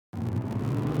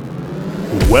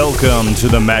Welcome to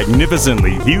the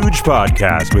Magnificently Huge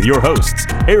Podcast with your hosts,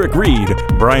 Eric Reed,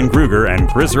 Brian Kruger, and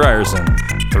Chris Ryerson.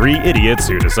 Three idiots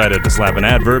who decided to slap an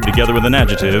adverb together with an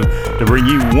adjective to bring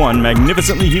you one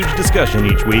magnificently huge discussion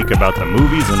each week about the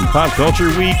movies and pop culture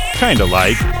we kinda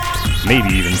like, maybe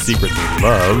even secretly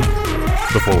love,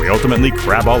 before we ultimately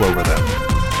crap all over them.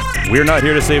 We're not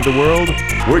here to save the world,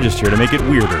 we're just here to make it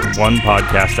weirder, one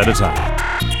podcast at a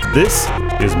time. This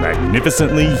is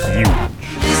Magnificently Huge.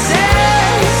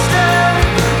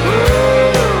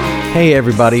 Hey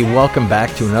everybody, welcome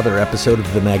back to another episode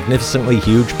of the Magnificently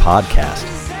Huge Podcast.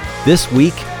 This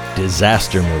week,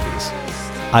 disaster movies.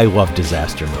 I love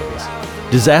disaster movies.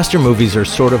 Disaster movies are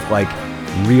sort of like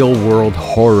real-world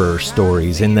horror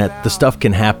stories in that the stuff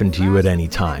can happen to you at any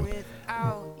time.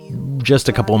 Just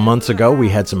a couple of months ago, we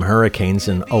had some hurricanes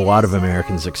and a lot of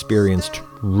Americans experienced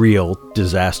real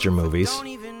disaster movies.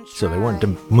 So they weren't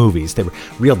movies, they were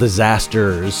real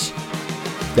disasters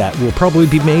that will probably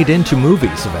be made into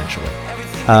movies eventually.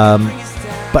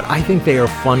 But I think they are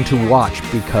fun to watch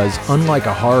because unlike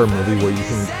a horror movie where you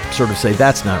can sort of say,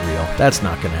 that's not real, that's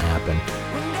not going to happen,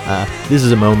 this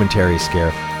is a momentary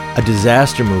scare. A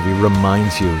disaster movie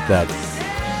reminds you that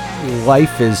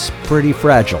life is pretty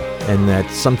fragile and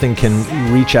that something can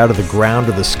reach out of the ground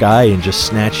or the sky and just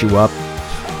snatch you up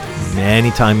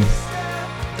anytime,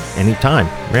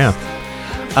 yeah.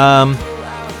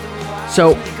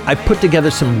 So I put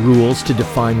together some rules to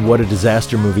define what a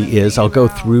disaster movie is. I'll go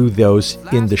through those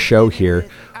in the show here.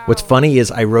 What's funny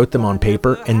is I wrote them on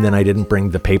paper and then I didn't bring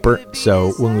the paper.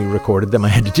 So when we recorded them, I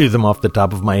had to do them off the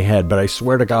top of my head. But I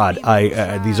swear to God,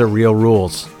 these are real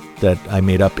rules that I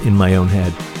made up in my own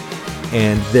head.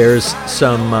 And there's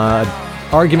some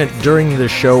argument during the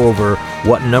show over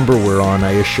what number we're on.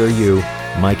 I assure you,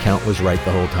 my count was right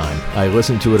the whole time. I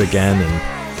listened to it again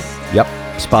and, yep,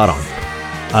 spot on.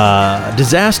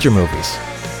 Disaster movies.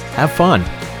 Have fun.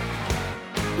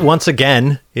 Once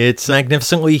again, it's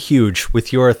Magnificently Huge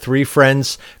with your three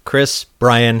friends, Chris,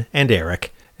 Brian, and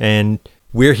Eric. And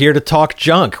we're here to talk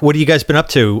junk. What have you guys been up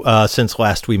to since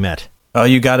last we met? Oh,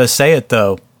 you gotta say it,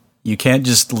 though. You can't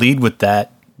just lead with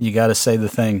that. You gotta say the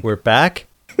thing. We're back?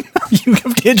 You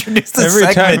have to introduce the Every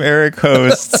segment. time Eric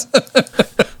hosts.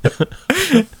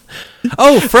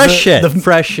 Oh, fresh shit.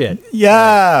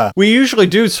 Yeah. We usually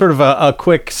do sort of a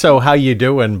quick, so how you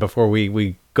doing before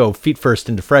we go feet first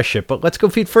into fresh shit, but let's go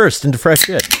feet first into fresh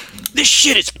shit. This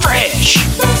shit is fresh.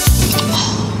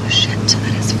 Oh, shit,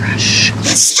 that is fresh.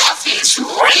 This stuff is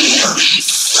really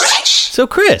fresh. So,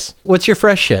 Chris, what's your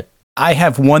fresh shit? I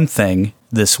have one thing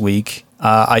this week.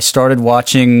 I started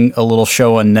watching a little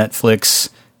show on Netflix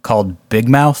called Big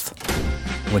Mouth,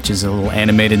 which is a little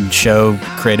animated show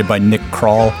created by Nick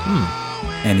Kroll.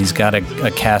 And he's got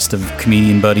a cast of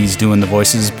comedian buddies doing the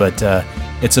voices, but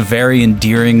it's a very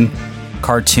endearing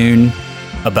cartoon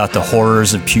about the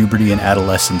horrors of puberty and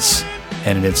adolescence,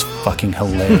 and it's fucking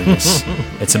hilarious.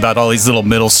 It's about all these little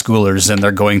middle schoolers, and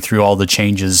they're going through all the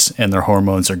changes, and their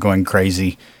hormones are going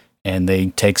crazy, and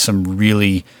they take some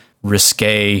really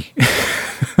risque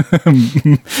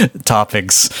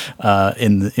topics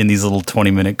in these little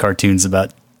 20-minute cartoons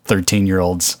about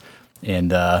 13-year-olds.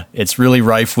 And it's really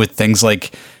rife with things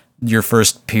like your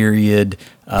first period,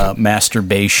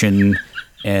 masturbation,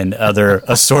 and other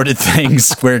assorted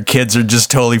things where kids are just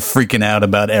totally freaking out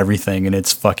about everything, and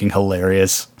it's fucking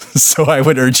hilarious. So I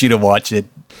would urge you to watch it.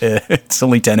 It's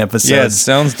only 10 episodes. Yeah, it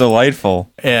sounds delightful.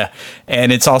 Yeah,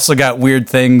 and it's also got weird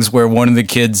things where one of the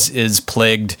kids is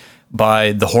plagued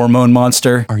by the hormone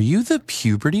monster. Are you the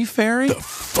puberty fairy? The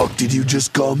fuck did you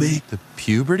just call me? The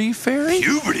puberty fairy?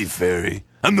 Puberty fairy.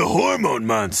 I'm the hormone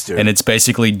monster. And it's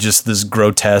basically just this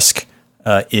grotesque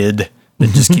id that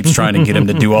just keeps trying to get him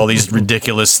to do all these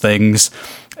ridiculous things.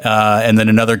 And then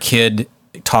another kid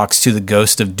talks to the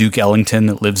ghost of Duke Ellington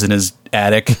that lives in his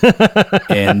attic.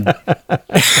 And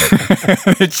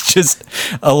it's just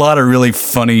a lot of really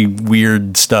funny,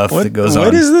 weird stuff that goes on.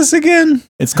 What is this again?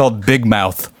 It's called Big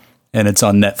Mouth, and it's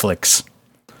on Netflix.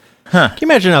 Can you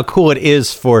imagine how cool it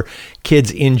is for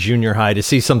kids in junior high to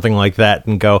see something like that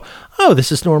and go, oh,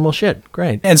 this is normal shit.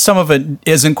 Great. And some of it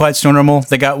isn't quite so normal.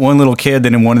 They got one little kid,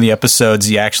 and in one of the episodes,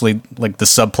 he actually, like, the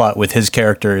subplot with his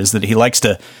character is that he likes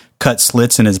to cut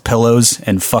slits in his pillows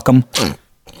and fuck them. Okay,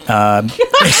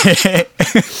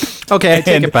 I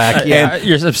take it back. Yeah.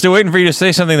 I'm still waiting for you to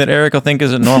say something that Eric will think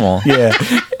isn't normal. Yeah.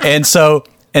 And so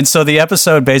the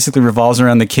episode basically revolves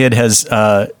around the kid has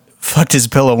fucked his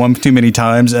pillow one too many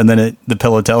times, and then the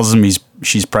pillow tells him he's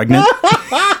she's pregnant.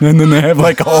 And then they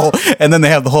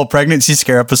have the whole pregnancy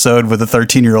scare episode with a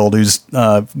 13-year-old who's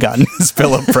gotten his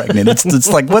pillow pregnant. It's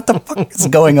like, what the fuck is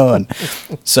going on?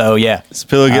 So yeah, Does the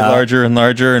pillow get larger and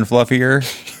larger and fluffier?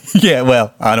 yeah.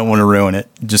 Well, I don't want to ruin it.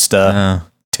 Just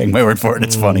take my word for it.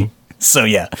 It's funny. So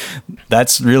yeah,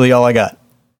 that's really all I got.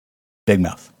 Big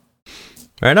Mouth.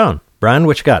 Right on. Brian,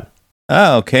 what you got?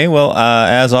 Oh, okay. Well,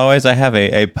 as always, I have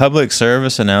a public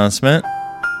service announcement.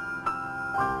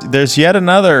 There's yet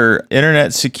another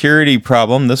internet security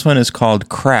problem. This one is called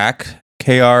crack,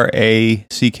 Krack.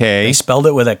 They spelled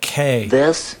it with a K.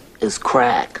 This is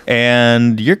crack.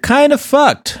 And you're kind of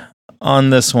fucked on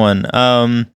this one.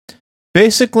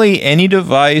 Basically, any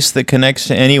device that connects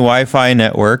to any Wi-Fi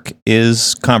network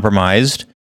is compromised,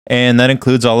 and that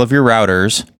includes all of your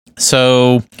routers.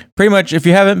 So pretty much, if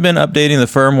you haven't been updating the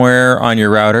firmware on your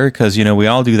router, because, we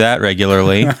all do that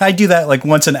regularly. I do that like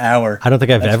once an hour. I don't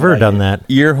think I've ever done that.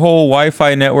 Your whole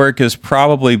Wi-Fi network is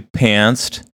probably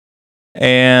pantsed.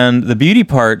 And the beauty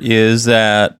part is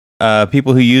that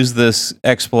people who use this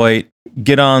exploit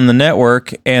get on the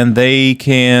network and they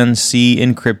can see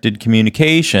encrypted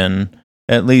communication,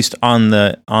 at least on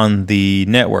the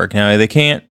network. Now, they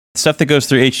can't. Stuff that goes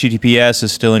through HTTPS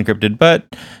is still encrypted, but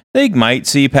they might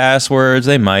see passwords,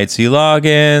 they might see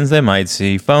logins, they might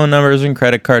see phone numbers and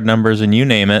credit card numbers, and you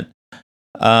name it.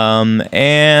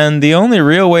 And the only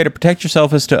real way to protect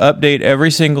yourself is to update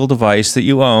every single device that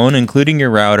you own, including your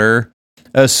router,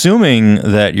 assuming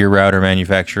that your router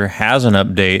manufacturer has an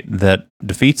update that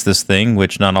defeats this thing,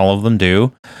 which not all of them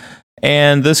do.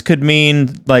 And this could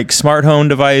mean like smart home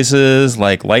devices,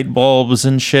 like light bulbs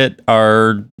and shit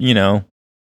are,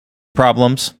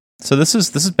 problems. So this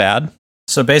is bad.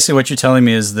 So basically what you're telling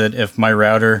me is that if my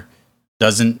router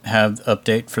doesn't have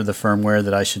update for the firmware,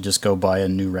 that I should just go buy a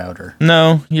new router.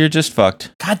 No, you're just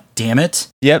fucked. God damn it.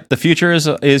 Yep, the future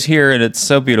is here and it's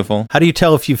so beautiful. How do you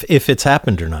tell if it's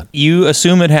happened or not? You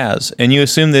assume it has, and you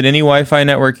assume that any Wi-Fi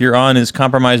network you're on is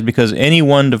compromised because any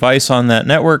one device on that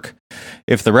network,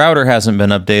 if the router hasn't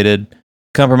been updated,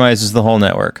 compromises the whole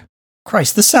network.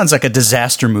 Christ, this sounds like a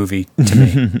disaster movie to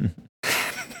me.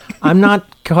 I'm not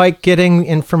quite getting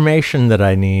information that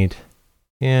I need.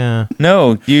 Yeah.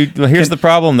 No, here's the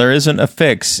problem. There isn't a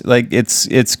fix. Like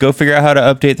it's go figure out how to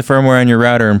update the firmware on your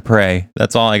router and pray.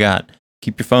 That's all I got.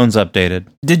 Keep your phones updated.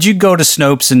 Did you go to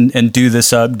Snopes and do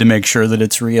this up to make sure that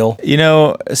it's real?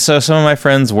 So some of my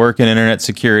friends work in internet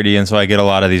security, and so I get a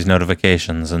lot of these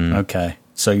notifications. And okay,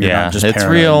 so you're not just it's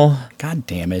paranoid. real. God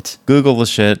damn it. Google the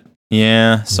shit.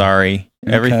 Yeah, sorry.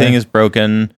 Okay. Everything is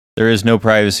broken. There is no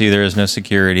privacy. There is no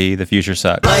security. The future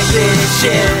sucks. Life is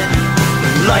shit.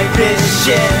 Life is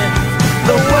shit.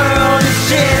 The world is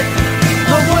shit.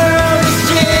 The world is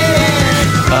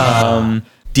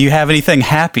shit. Do you have anything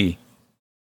happy?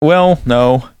 Well,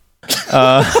 no.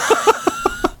 I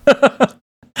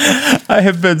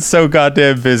have been so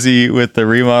goddamn busy with the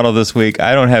remodel this week.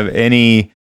 I don't have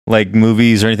any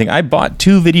movies or anything. I bought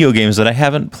 2 video games that I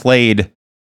haven't played.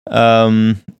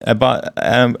 I'm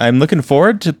looking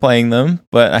forward to playing them,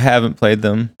 but I haven't played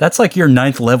them. That's like your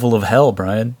 9th level of hell,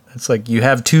 Brian. It's like you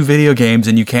have 2 video games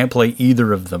and you can't play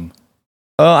either of them.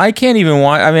 I can't even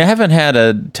watch. I haven't had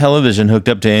a television hooked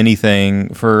up to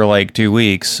anything for 2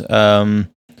 weeks.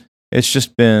 It's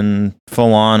just been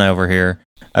full on over here.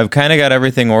 I've kind of got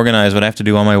everything organized, but I have to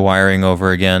do all my wiring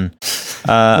over again.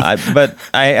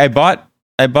 I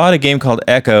bought a game called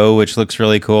Echo, which looks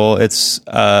really cool. It's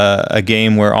a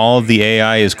game where all of the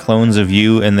AI is clones of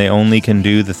you, and they only can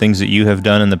do the things that you have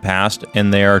done in the past,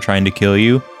 and they are trying to kill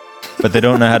you. But they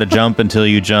don't know how to jump until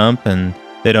you jump, and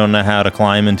they don't know how to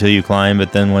climb until you climb,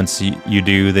 but then once you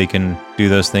do, they can do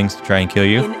those things to try and kill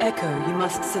you. In Echo, you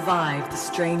must survive the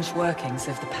strange workings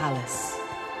of the palace.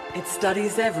 It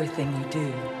studies everything you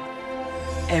do,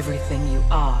 everything you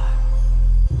are,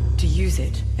 to use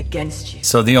it against you.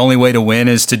 So the only way to win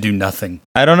is to do nothing.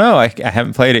 I don't know. I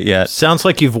haven't played it yet. Sounds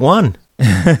like you've won.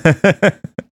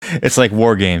 It's like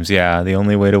war games, yeah. The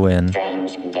only way to win.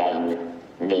 Strange game.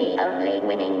 The only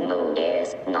winning mood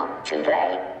is not to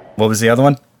play. What was the other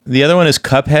one? The other one is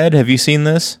Cuphead. Have you seen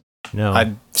this? No.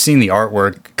 I've seen the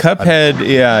artwork. Cuphead,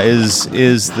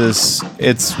 is this...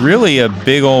 It's really a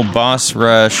big old boss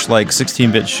rush,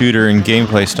 16-bit shooter and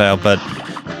gameplay style, but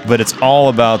it's all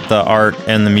about the art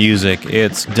and the music.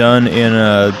 It's done in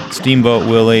a Steamboat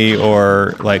Willie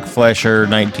or Fleischer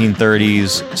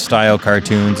 1930s style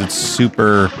cartoons. It's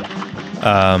super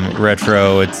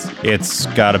retro. It's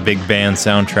got a big band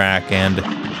soundtrack, and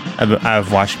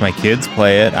I've watched my kids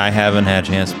play it. I haven't had a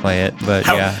chance to play it, but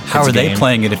How are they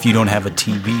playing it if you don't have a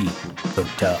TV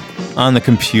hooked up? On the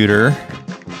computer.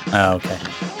 Oh, okay.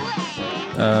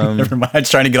 Never mind. I was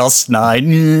trying to get all snide.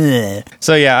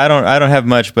 So yeah, I don't have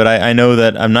much, but I know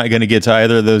that I'm not going to get to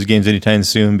either of those games anytime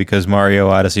soon because Mario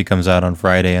Odyssey comes out on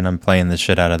Friday, and I'm playing the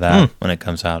shit out of that when it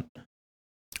comes out.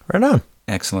 Right on.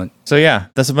 Excellent. So yeah,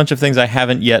 that's a bunch of things I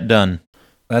haven't yet done.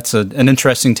 That's an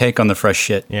interesting take on the fresh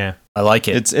shit. Yeah. I like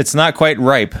it. It's not quite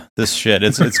ripe, this shit.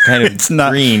 It's kind of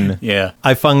green. Yeah.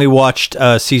 I finally watched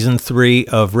season 3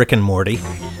 of Rick and Morty.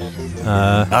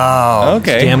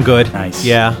 Okay. Damn good. Nice.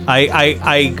 Yeah.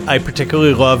 I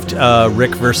particularly loved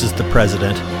Rick versus the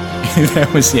President.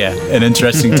 That was, an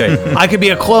interesting take. I could be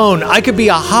a clone. I could be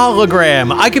a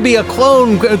hologram. I could be a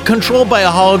clone controlled by a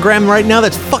hologram right now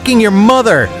that's fucking your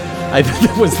mother. I think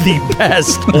that was the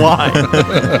best line.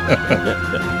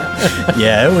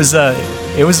 Yeah,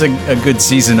 it was a good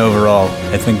season overall.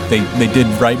 I think they did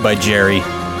right by Jerry,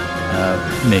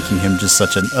 making him just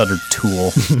such an utter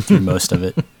tool through most of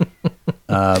it.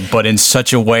 But in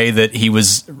such a way that he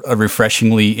was a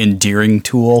refreshingly endearing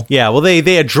tool. Yeah, well,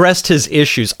 they addressed his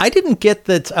issues. I didn't get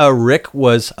that Rick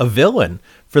was a villain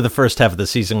for the first half of the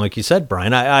season, like you said,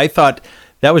 Brian. I thought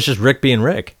that was just Rick being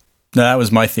Rick. No, that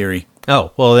was my theory.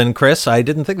 Oh, well then, Chris, I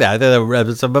didn't think that. I thought it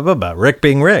was about Rick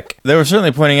being Rick. They were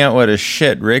certainly pointing out what a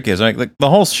shit Rick is. Like the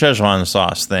whole Szechuan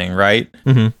sauce thing, right?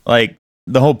 Mm-hmm. Like,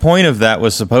 the whole point of that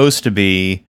was supposed to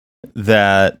be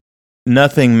that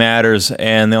nothing matters,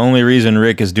 and the only reason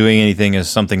Rick is doing anything is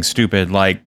something stupid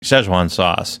like Szechuan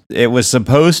sauce. It was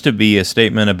supposed to be a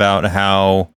statement about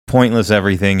how pointless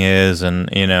everything is, and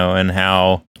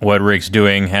how what Rick's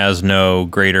doing has no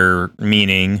greater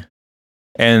meaning.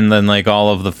 And then, like,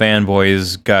 all of the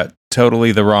fanboys got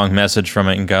totally the wrong message from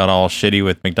it and got all shitty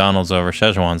with McDonald's over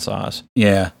Szechuan sauce.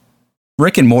 Yeah.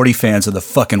 Rick and Morty fans are the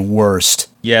fucking worst.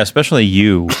 Yeah, especially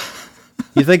you.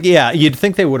 You think? Yeah, you'd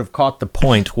think they would have caught the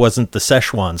point. Wasn't the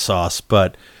Szechuan sauce?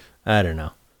 But I don't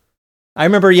know. I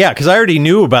remember, because I already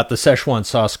knew about the Szechuan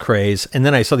sauce craze, and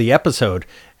then I saw the episode,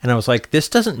 and I was like, this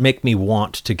doesn't make me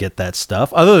want to get that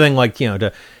stuff, other than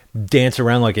to dance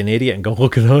around like an idiot and go,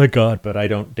 look at all I got, but I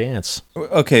don't dance.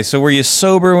 Okay, so were you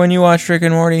sober when you watched Rick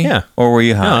and Morty? Yeah. Or were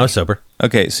you high? No, I was sober.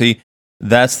 Okay, see,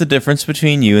 that's the difference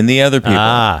between you and the other people.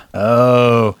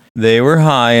 Oh. They were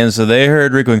high, and so they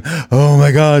heard Rick going, oh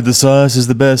my God, the sauce is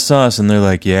the best sauce. And they're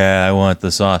like, yeah, I want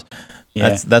the sauce.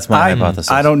 Yeah. That's my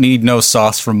hypothesis. I don't need no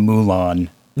sauce from Mulan.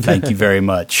 Thank you very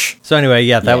much. So anyway,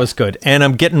 that was good. And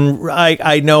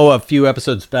I know a few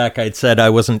episodes back I'd said I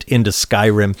wasn't into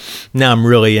Skyrim. Now I'm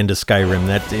really into Skyrim.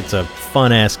 It's a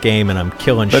fun-ass game, and I'm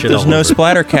killing shit all over. But there's no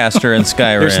splattercaster in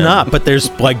Skyrim. There's not, but there's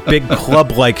like big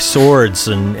club-like swords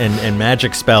and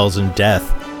magic spells and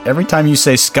death. Every time you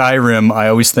say Skyrim, I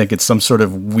always think it's some sort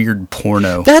of weird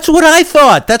porno. That's what I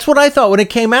thought when it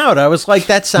came out. I was like,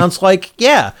 that sounds like,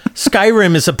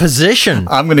 Skyrim is a position.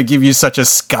 I'm going to give you such a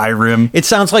Skyrim. It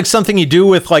sounds like something you do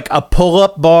with like a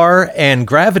pull-up bar and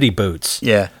gravity boots.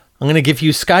 Yeah. I'm going to give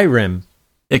you Skyrim.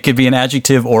 It could be an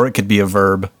adjective or it could be a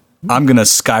verb. I'm going to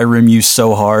Skyrim you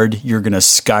so hard, you're going to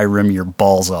Skyrim your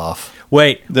balls off.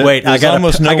 Wait. There's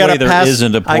almost no way there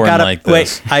isn't a porn like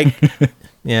this.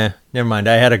 Yeah, never mind.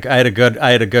 I had a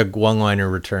good one-liner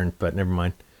return, but never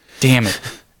mind. Damn it.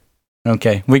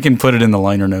 Okay, we can put it in the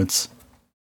liner notes.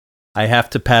 I have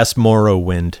to pass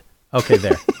Morrowind. Okay,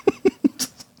 there.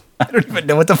 I don't even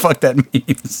know what the fuck that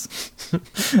means.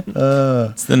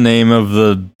 It's the name of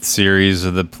the series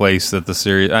or the place that the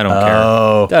series. I don't care.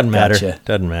 Oh, doesn't matter. Gotcha.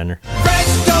 Doesn't matter.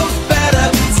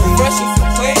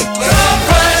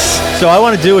 So I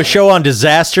want to do a show on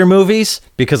disaster movies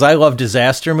because I love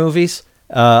disaster movies.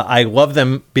 I love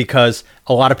them because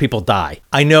a lot of people die.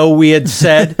 I know we had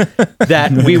said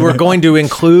that we were going to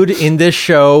include in this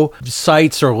show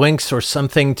sites or links or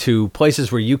something to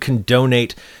places where you can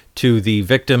donate to the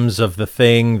victims of the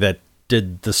thing that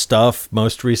did the stuff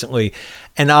most recently.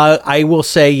 And I will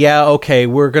say, okay,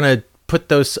 we're going to put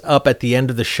those up at the end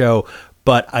of the show,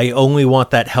 but I only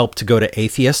want that help to go to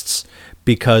atheists.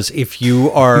 Because if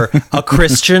you are a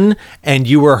Christian and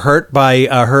you were hurt by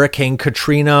Hurricane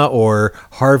Katrina or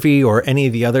Harvey or any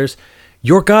of the others,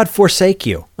 your God forsake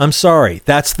you. I'm sorry.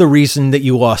 That's the reason that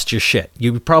you lost your shit.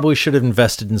 You probably should have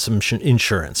invested in some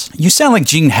insurance. You sound like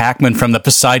Gene Hackman from the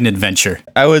Poseidon Adventure.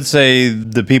 I would say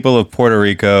the people of Puerto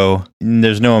Rico,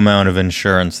 there's no amount of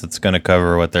insurance that's going to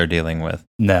cover what they're dealing with.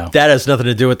 No. That has nothing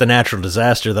to do with the natural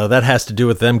disaster, though. That has to do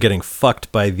with them getting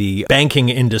fucked by the banking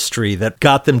industry that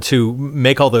got them to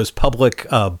make all those public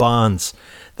bonds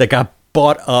that got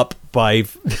bought up by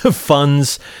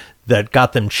funds that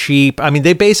got them cheap. I mean,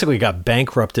 they basically got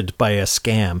bankrupted by a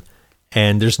scam,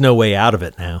 and there's no way out of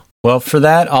it now. Well, for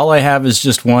that, all I have is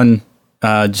just one,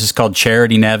 just called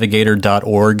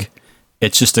charitynavigator.org.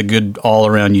 It's just a good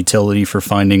all-around utility for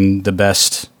finding the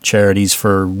best charities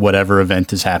for whatever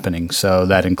event is happening. So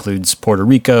that includes Puerto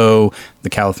Rico, the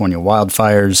California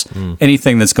wildfires,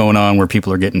 anything that's going on where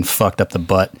people are getting fucked up the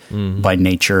butt by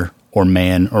nature or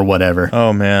man or whatever.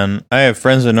 Oh, man. I have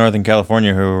friends in Northern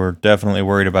California who are definitely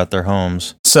worried about thetheir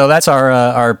homes. So that's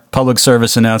our public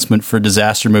service announcement for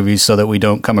disaster movies so that we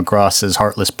don't come across as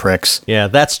heartless pricks. Yeah,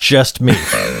 that's just me.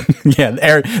 Yeah,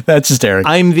 Eric, that's just Eric.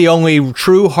 I'm the only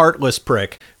true heartless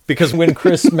prick. Because when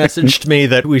Chris messaged me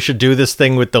that we should do this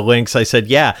thing with the links, I said,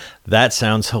 yeah, that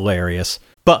sounds hilarious.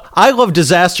 But I love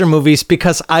disaster movies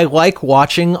because I like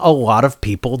watching a lot of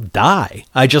people die.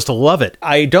 I just love it.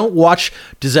 I don't watch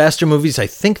disaster movies, I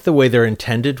think, the way they're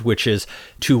intended, which is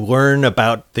to learn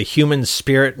about the human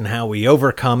spirit and how we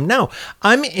overcome. No,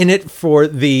 I'm in it for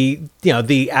the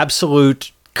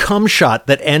absolute cum shot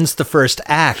that ends the first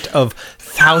act of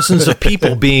thousands of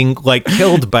people being like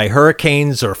killed by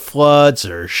hurricanes or floods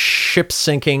or ship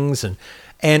sinkings.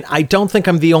 And I don't think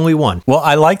I'm the only one. Well,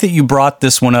 I like that you brought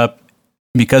this one up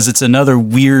because it's another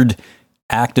weird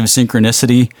act of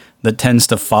synchronicity that tends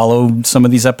to follow some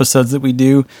of these episodes that we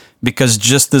do. Because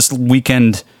just this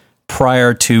weekend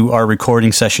prior to our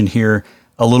recording session here,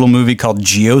 a little movie called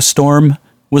Geostorm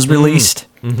was released.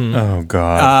 Mm-hmm. Oh,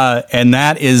 God. And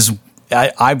that is...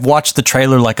 I've watched the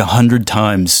trailer like 100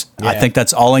 times. Yeah. I think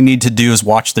that's all I need to do is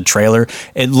watch the trailer.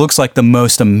 It looks like the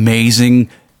most amazing,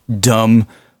 dumb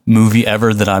movie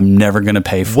ever that I'm never going to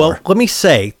pay for. Well, let me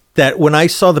say that when I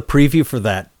saw the preview for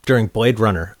that during Blade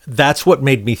Runner, that's what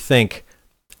made me think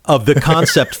of the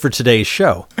concept for today's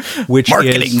show, which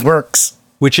marketing works.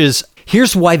 Which is,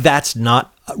 here's why that's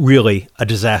not really a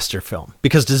disaster film.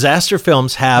 Because disaster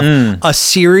films have a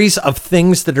series of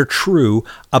things that are true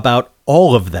about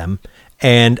all of them.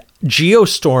 And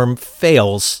Geostorm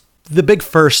fails the big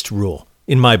first rule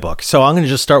in my book. So I'm going to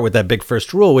just start with that big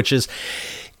first rule, which is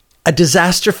a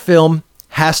disaster film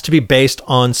has to be based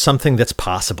on something that's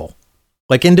possible.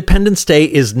 Like Independence Day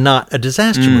is not a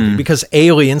disaster movie because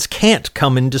aliens can't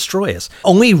come and destroy us.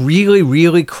 Only really,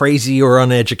 really crazy or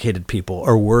uneducated people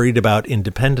are worried about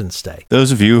Independence Day.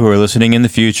 Those of you who are listening in the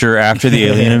future after the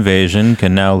alien invasion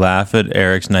can now laugh at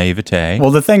Eric's naivete.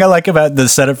 Well, the thing I like about the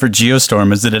setup for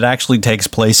Geostorm is that it actually takes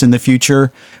place in the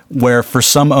future where for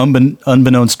some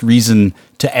unbeknownst reason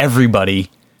to everybody,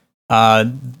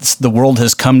 the world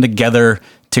has come together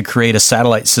to create a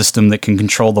satellite system that can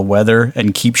control the weather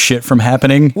and keep shit from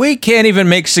happening. We can't even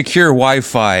make secure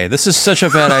Wi-Fi. This is such a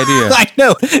bad idea. I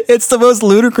know. It's the most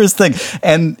ludicrous thing.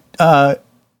 And,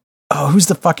 who's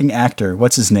the fucking actor?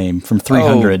 What's his name from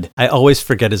 300? I always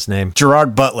forget his name.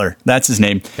 Gerard Butler. That's his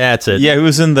name. That's it. Yeah, he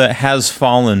was in the Has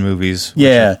Fallen movies.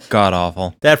 Yeah.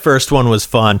 God-awful. That first one was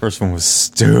fun. First one was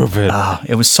stupid.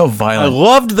 It was so violent. I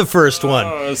loved the first one.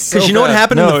 Because you know what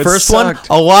happened in the first one? sucked.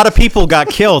 A lot of people got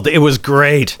killed. It was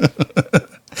great.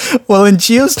 Well, in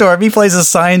Geostorm, he plays a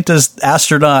scientist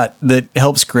astronaut that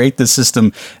helps create the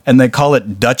system, and they call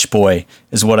it Dutch Boy,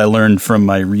 is what I learned from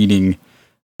my reading.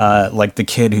 Like the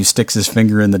kid who sticks his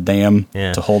finger in the dam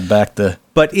to hold back the...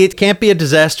 But it can't be a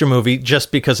disaster movie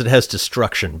just because it has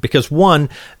destruction. Because one,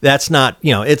 that's not,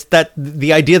 it's that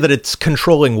the idea that it's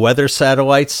controlling weather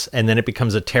satellites and then it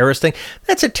becomes a terrorist thing.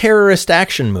 That's a terrorist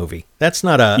action movie. That's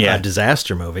not a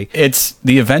disaster movie. It's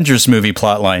the Avengers movie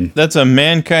plotline. That's a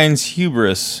mankind's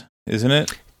hubris, isn't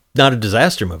it? Not a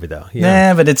disaster movie, though.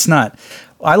 Nah, but it's not.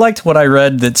 I liked what I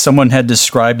read that someone had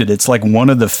described it. It's like one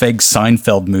of the fake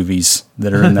Seinfeld movies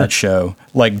that are in that show,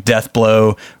 like Death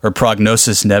Blow or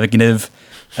Prognosis Negative.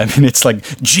 I mean, it's like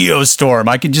Geostorm.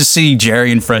 I could just see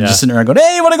Jerry and friends just sitting around going,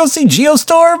 hey, you want to go see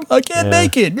Geostorm? I can't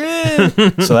make it.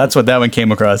 So that's what that one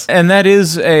came across. And that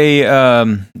is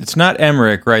it's not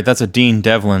Emmerich, right? That's a Dean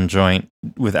Devlin joint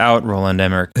without Roland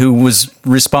Emmerich. Who was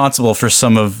responsible for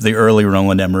some of the early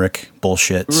Roland Emmerich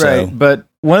bullshit. Right, So. but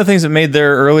one of the things that made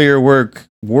their earlier work,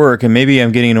 and maybe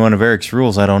I'm getting into one of Eric's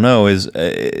rules, I don't know, is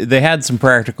they had some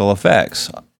practical effects.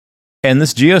 And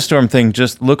this Geostorm thing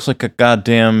just looks like a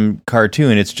goddamn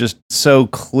cartoon. It's just so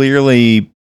clearly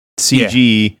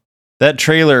CG. Yeah. That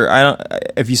trailer,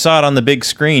 if you saw it on the big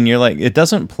screen, you're like, it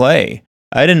doesn't play.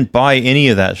 I didn't buy any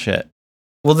of that shit.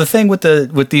 Well, the thing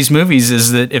with these movies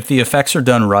is that if the effects are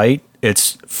done right,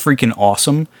 it's freaking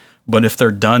awesome. But if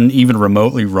they're done even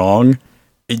remotely wrong,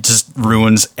 it just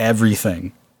ruins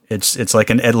everything. It's like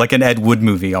an Ed Wood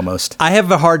movie almost. I have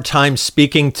a hard time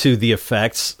speaking to the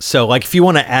effects. So, like, if you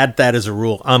want to add that as a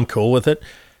rule, I'm cool with it.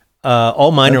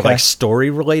 All mine are like story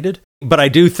related. But I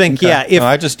do think,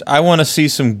 I want to see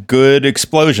some good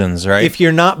explosions, right? If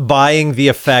you're not buying the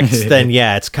effects, then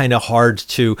it's kind of hard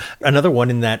to. Another one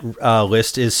in that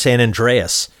list is San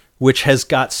Andreas, which has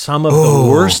got some of the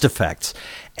worst effects.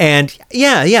 And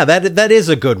that is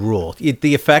a good rule.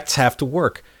 The effects have to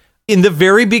work. In the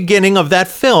very beginning of that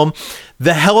film,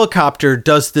 the helicopter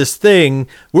does this thing.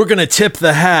 We're going to tip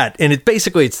the hat. And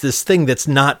it's this thing that's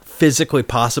not physically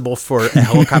possible for a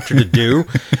helicopter to do,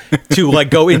 to like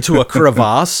go into a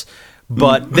crevasse.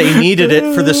 But they needed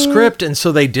it for the script. And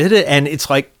so they did it. And it's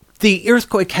like the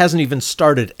earthquake hasn't even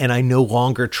started. And I no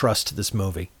longer trust this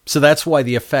movie. So that's why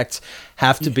the effects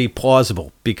have to be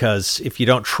plausible, because if you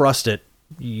don't trust it,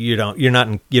 you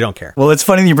don't care. Well, it's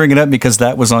funny you bring it up because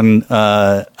that was on,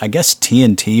 I guess,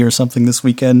 TNT or something this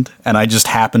weekend, and I just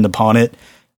happened upon it,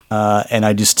 and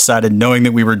I just decided, knowing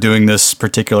that we were doing this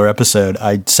particular episode,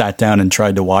 I sat down and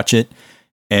tried to watch it,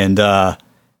 and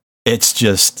it's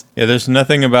just... Yeah, there's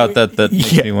nothing about that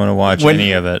makes me want to watch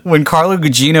any of it. When Carla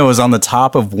Gugino is on the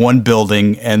top of one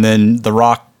building, and then The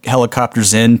Rock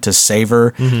helicopters in to save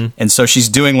her, and so she's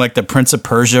doing like the Prince of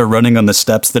Persia, running on the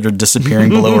steps that are disappearing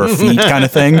below her feet kind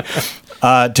of thing,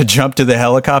 to jump to the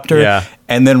helicopter.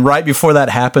 And then right before that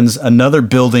happens, another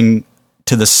building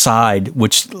to the side,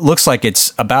 which looks like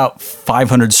it's about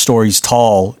 500 stories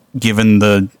tall, given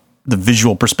the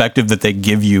visual perspective that they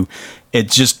give you,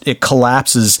 it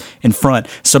collapses in front.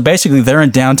 So basically they're in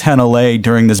downtown LA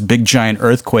during this big giant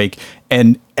earthquake,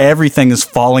 and everything is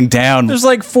falling down. There's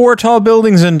like 4 tall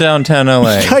buildings in downtown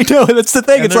LA. I know, that's the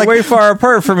thing. And it's they're like way far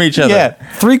apart from each other. Yeah,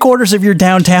 3/4 of your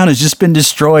downtown has just been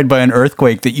destroyed by an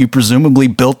earthquake that you presumably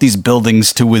built these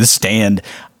buildings to withstand.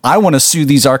 I want to sue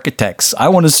these architects. I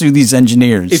want to sue these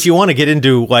engineers. If you want to get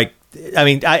into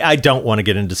I don't want to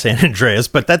get into San Andreas,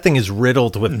 but that thing is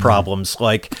riddled with problems,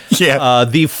 like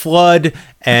the flood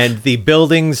and the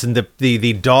buildings and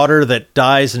the daughter that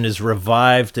dies and is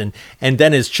revived and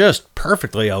then is just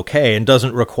perfectly okay and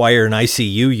doesn't require an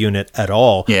ICU unit at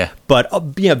all. Yeah. But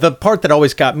the part that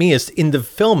always got me is in the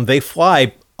film they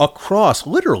fly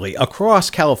literally across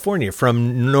California,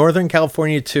 from Northern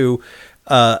California to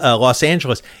Los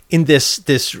Angeles in this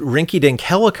rinky-dink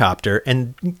helicopter,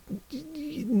 and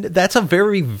that's a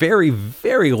very, very,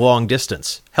 very long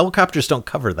distance. Helicopters don't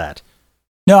cover that.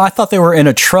 No, I thought they were in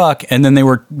a truck, and then they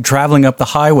were traveling up the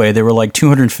highway. They were like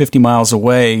 250 miles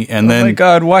away, and then... Oh my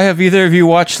God, why have either of you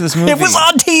watched this movie? It was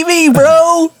on TV,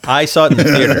 bro! I saw it in the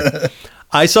theater.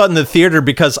 I saw it in the theater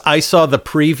because I saw the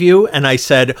preview, and I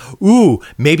said, ooh,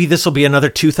 maybe this will be another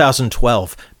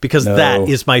 2012, because that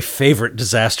is my favorite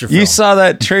disaster film. You saw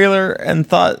that trailer and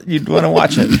thought you'd want to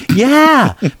watch it.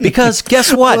 Yeah, because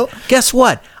guess what? Guess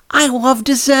what? I love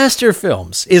disaster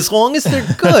films. As long as they're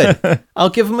good, I'll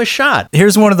give them a shot.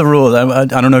 Here's one of the rules. I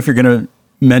don't know if you're going to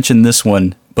mention this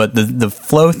one, but the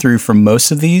flow through from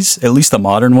most of these, at least the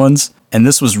modern ones, and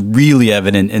this was really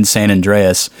evident in San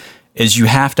Andreas, is you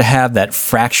have to have that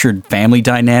fractured family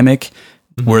dynamic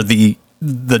where the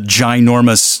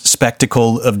ginormous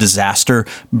spectacle of disaster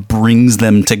brings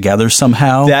them together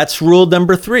somehow. That's rule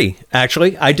number 3.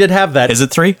 Actually, I did have that. Is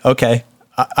it 3? Okay.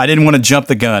 I didn't want to jump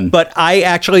the gun. But I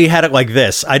actually had it like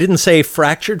this. I didn't say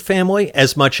fractured family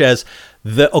as much as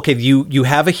you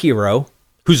have a hero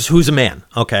who's a man,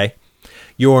 okay?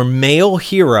 Your male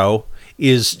hero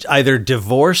is either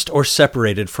divorced or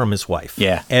separated from his wife.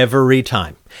 Yeah. Every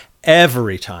time.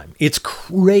 It's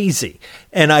crazy.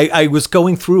 And I was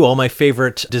going through all my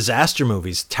favorite disaster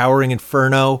movies. Towering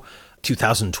Inferno,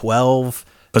 2012.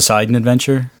 Poseidon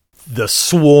Adventure. The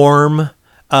Swarm.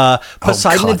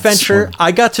 Poseidon Adventure. Swarm.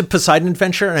 I got to Poseidon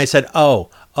Adventure and I said,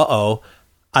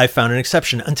 I found an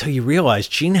exception, until you realize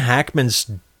Gene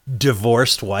Hackman's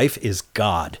divorced wife is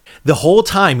God. The whole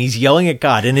time he's yelling at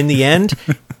God, and in the end,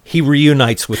 he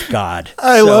reunites with God.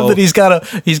 I love that he's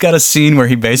got a scene where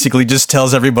he basically just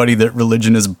tells everybody that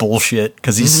religion is bullshit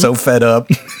because he's so fed up.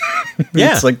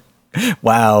 Yeah. It's like,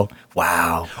 wow.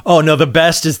 Oh, no, the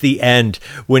best is the end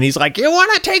when he's like, you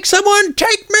want to take someone?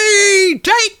 Take me!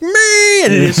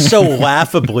 And it is so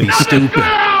laughably stupid.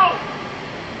 Now!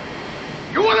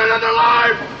 You want another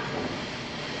life?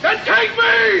 Then take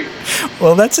me!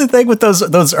 Well, that's the thing with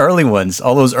those early ones,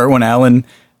 all those Irwin Allen,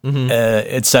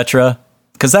 etc.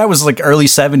 Because that was like early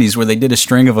 70s where they did a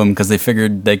string of them because they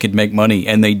figured they could make money,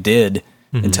 and they did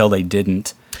until they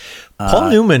didn't. Paul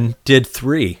Newman did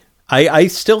 3. I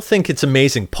still think it's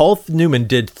amazing. Paul Newman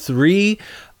did 3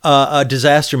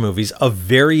 disaster movies of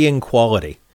varying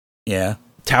quality. Yeah.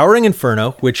 Towering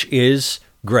Inferno, which is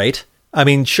great. I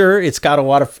mean, sure, it's got a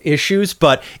lot of issues,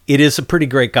 but it is a pretty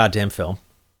great goddamn film.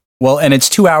 Well, and it's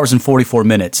 2 hours and 44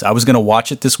 minutes. I was going to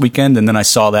watch it this weekend, and then I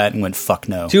saw that and went, fuck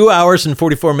no. 2 hours and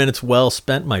 44 minutes well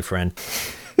spent, my friend.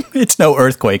 It's no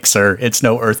earthquake, sir. It's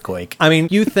no earthquake. I mean,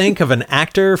 you think of an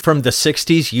actor from the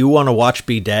 60s you want to watch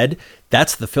be dead,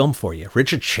 that's the film for you.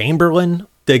 Richard Chamberlain,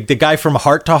 the guy from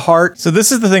Heart to Heart. So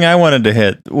this is the thing I wanted to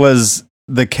hit, was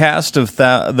the cast of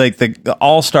the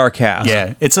all-star cast.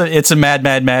 Yeah, it's a mad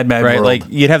Right, world. like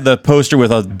you'd have the poster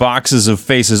with boxes of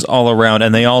faces all around,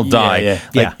 and they all die.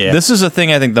 Yeah. This is a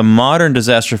thing I think the modern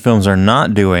disaster films are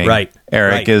not doing. Right,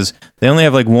 Eric, right. is they only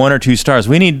have like 1 or 2 stars.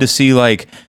 We need to see like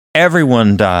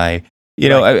everyone die. You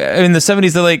know, in the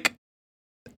 70s, they're like,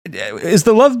 is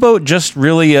the Love Boat just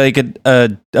really like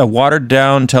a watered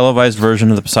down televised version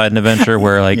of the Poseidon Adventure,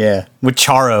 where like with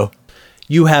Charo.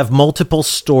 You have multiple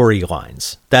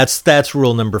storylines. That's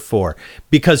rule number 4,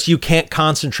 because you can't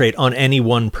concentrate on any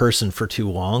one person for too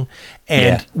long,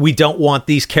 and we don't want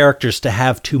these characters to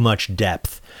have too much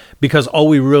depth, because all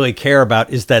we really care about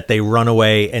is that they run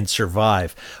away and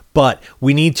survive. But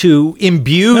we need to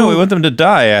imbue. No, we want them to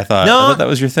die. I thought that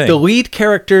was your thing. The lead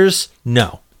characters,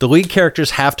 no. The lead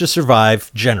characters have to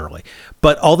survive generally.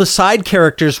 But all the side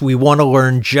characters, we want to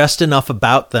learn just enough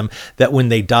about them that when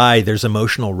they die, there's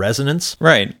emotional resonance.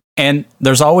 Right. And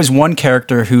there's always one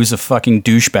character who's a fucking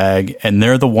douchebag, and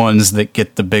they're the ones that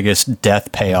get the biggest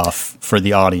death payoff for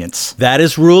the audience. That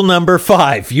is rule number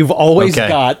 5. You've always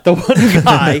got the one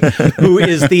guy who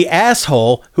is the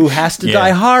asshole who has to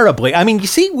die horribly. I mean, you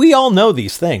see, we all know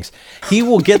these things. He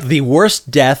will get the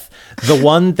worst death, the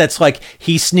one that's like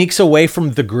he sneaks away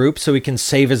from the group so he can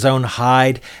save his own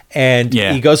hide, and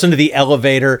he goes into the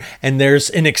elevator, and there's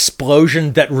an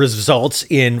explosion that results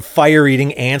in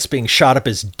fire-eating ants being shot up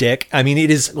his dick. I mean,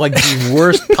 it is like the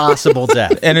worst possible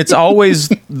death. And it's always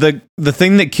the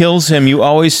thing that kills him. You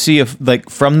always see like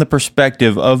from the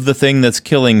perspective of the thing that's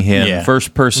killing him,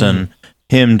 first person,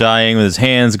 him dying with his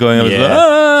hands going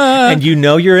up. And you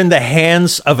know you're in the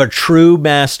hands of a true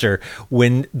master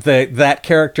when that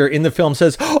character in the film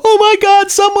says, "Oh my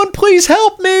God, someone please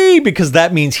help me," because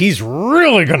that means he's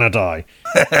really gonna die.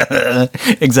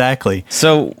 Exactly.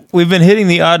 So we've been hitting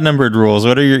the odd numbered rules.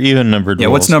 What are your even numbered rules? Yeah,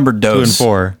 what's number dose? 2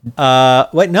 and 4.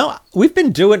 Wait, no, we've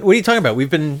been doing. What are you talking about?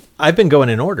 I've been going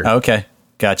in order. Okay,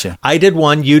 gotcha. I did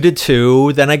 1, you did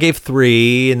 2, then I gave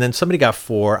 3, and then somebody got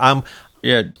 4.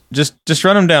 Yeah, just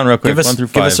run them down real quick. 1 through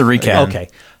 5. Give us a recap. Okay.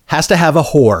 Has to have a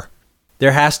whore.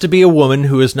 There has to be a woman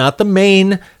who is not the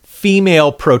main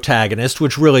female protagonist,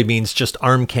 which really means just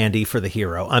arm candy for the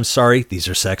hero. I'm sorry, these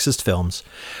are sexist films.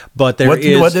 But what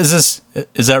is this?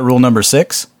 Is that rule number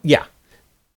 6? Yeah.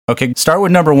 Okay, start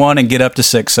with number 1 and get up to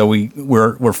 6 so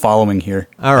we're following here.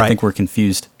 All right. I think we're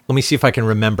confused. Let me see if I can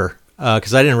remember,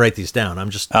 because I didn't write these down. I'm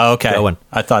just going.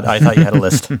 I thought you had a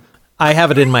list. I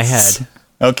have it in my head.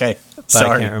 Okay. But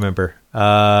Sorry. I can't remember.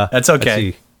 That's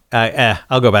okay.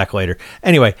 I'll go back later.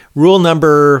 Anyway, rule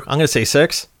number, I'm going to say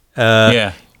 6.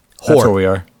 That's where we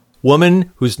are.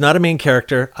 Woman who's not a main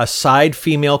character, a side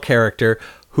female character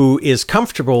who is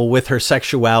comfortable with her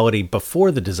sexuality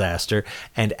before the disaster,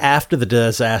 and after the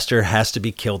disaster has to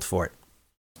be killed for it.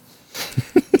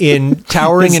 In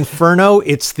Towering Inferno,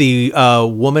 it's the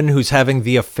woman who's having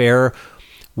the affair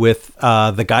with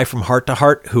the guy from Heart to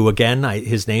Heart, who, again,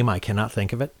 his name, I cannot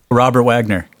think of it. Robert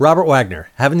Wagner,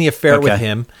 having the affair with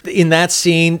him. In that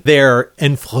scene, they're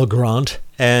en flagrant,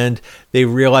 and they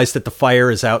realize that the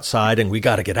fire is outside, and we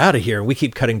got to get out of here. And we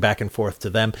keep cutting back and forth to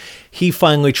them. He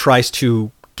finally tries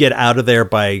to get out of there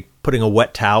by putting a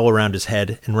wet towel around his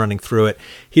head and running through it.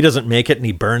 He doesn't make it, and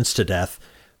he burns to death.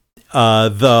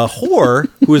 The whore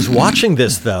who is watching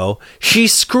this, though, she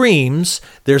screams,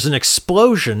 there's an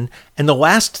explosion, and the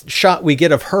last shot we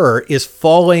get of her is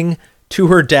falling to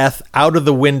her death out of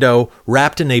the window,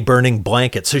 wrapped in a burning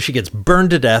blanket. So she gets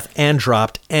burned to death and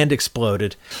dropped and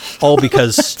exploded, all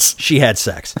because she had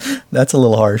sex. That's a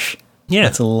little harsh. Yeah.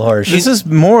 That's a little harsh. This is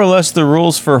more or less the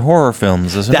rules for horror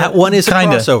films, isn't it? That one is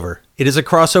Kinda. a crossover. It is a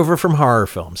crossover from horror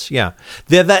films. Yeah.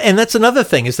 And that's another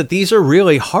thing, is that these are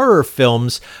really horror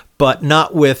films, but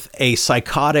not with a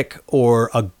psychotic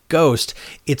or a ghost.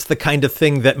 It's the kind of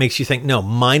thing that makes you think, no,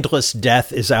 mindless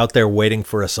death is out there waiting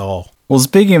for us all. Well,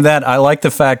 speaking of that, I like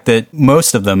the fact that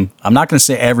most of them, I'm not going to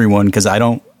say everyone, because I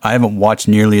haven't watched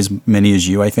nearly as many as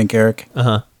you, I think, Eric.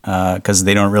 Because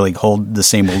they don't really hold the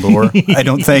same allure, I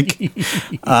don't think.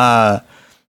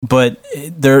 But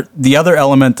the other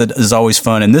element that is always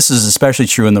fun, and this is especially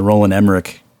true in the Roland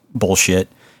Emmerich bullshit,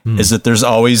 is that there's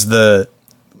always the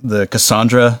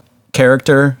Cassandra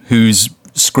character who's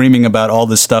screaming about all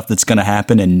this stuff that's going to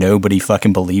happen, and nobody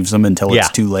fucking believes them until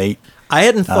it's too late. I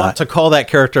hadn't thought to call that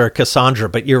character Cassandra,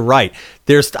 but you're right.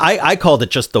 I called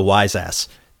it just the wise ass.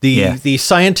 The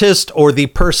scientist or the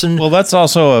person. Well, that's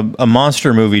also a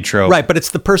monster movie trope. Right, but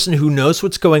it's the person who knows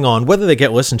what's going on, whether they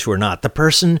get listened to or not. The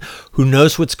person who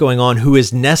knows what's going on, who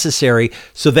is necessary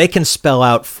so they can spell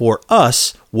out for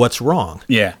us what's wrong.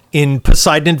 Yeah. In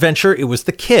Poseidon Adventure, it was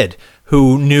the kid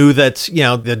who knew that,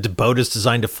 the boat is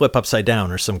designed to flip upside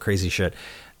down or some crazy shit.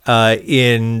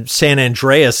 In San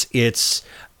Andreas, it's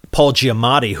Paul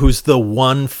Giamatti, who's the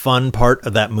one fun part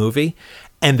of that movie,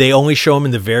 and they only show him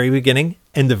in the very beginning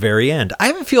and the very end. I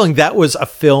have a feeling that was a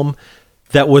film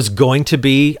that was going to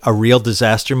be a real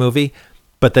disaster movie,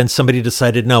 but then somebody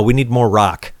decided, no, we need more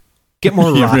rock. Get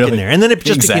more rock in there. And then it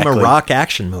just became a rock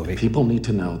action movie. People need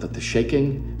to know that the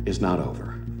shaking is not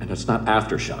over, and it's not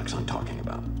aftershocks I'm talking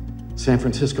about. San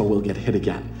Francisco will get hit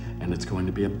again, and it's going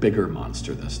to be a bigger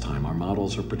monster this time. Our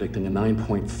models are predicting a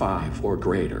 9.5 or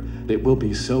greater. It will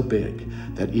be so big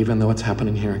that even though it's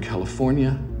happening here in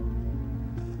California,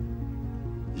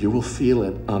 you will feel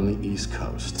it on the East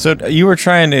Coast. So you were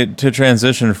trying to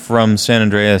transition from San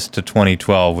Andreas to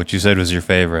 2012, which you said was your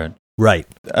favorite. Right.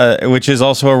 Which is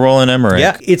also a Roland Emmerich.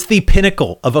 Yeah, it's the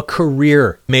pinnacle of a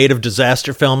career made of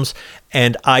disaster films,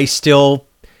 and I still,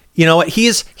 you know what, he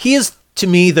is to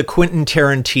me the Quentin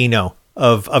Tarantino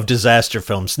of disaster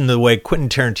films, in the way Quentin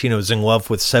Tarantino is in love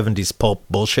with 70s pulp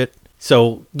bullshit.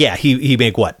 So yeah, he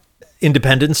made what?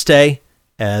 Independence Day,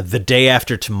 The Day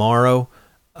After Tomorrow,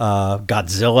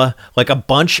 Godzilla, like a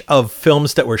bunch of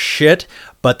films that were shit,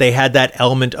 but they had that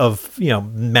element of,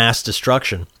 mass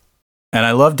destruction. And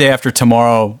I love Day After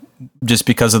Tomorrow just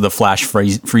because of the flash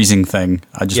freezing thing.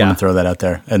 I just want to throw that out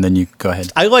there, and then you go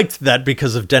ahead. I liked that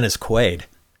because of Dennis Quaid.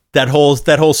 That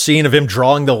whole scene of him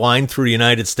drawing the line through the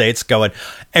United States, going,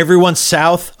 everyone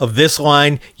south of this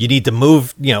line, you need to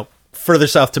move, further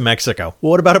south to Mexico.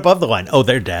 Well, what about above the line? Oh,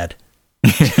 they're dead.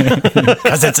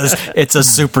 Because it's a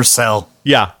supercell.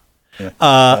 Yeah.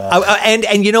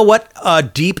 And you know what?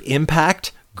 Deep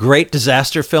Impact, great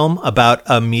disaster film about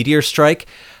a meteor strike.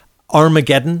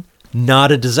 Armageddon,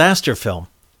 not a disaster film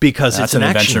because it's an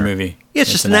action movie.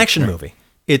 It's just an action movie.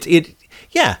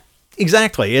 Yeah,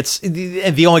 exactly. It's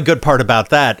the only good part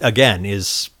about that, again,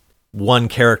 is one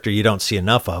character you don't see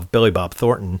enough of, Billy Bob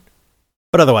Thornton.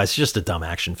 But otherwise, it's just a dumb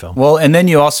action film. Well, and then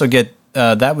you also get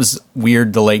that was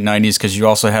weird, the late 90s, because you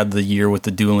also had the year with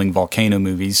the dueling volcano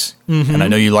movies. Mm-hmm. And I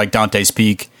know you like Dante's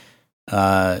Peak,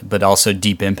 but also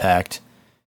Deep Impact.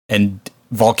 And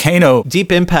Volcano. Deep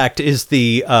Impact is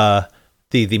the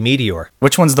meteor.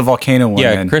 Which one's the volcano one?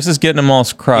 Yeah, Chris is getting them all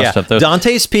crossed up.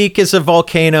 Dante's Peak is a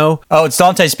volcano. Oh, it's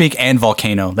Dante's Peak and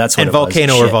Volcano. That's what and it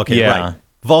Volcano was. Or Volcano, yeah. right.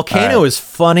 Volcano is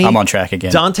funny. I'm on track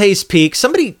again. Dante's Peak.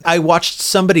 I watched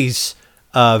somebody's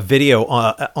video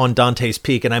on Dante's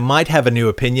Peak, and I might have a new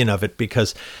opinion of it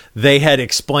because they had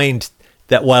explained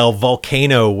that while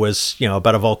Volcano was,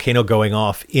 about a volcano going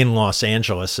off in Los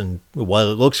Angeles, and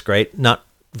while it looks great, not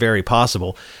very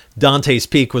possible, Dante's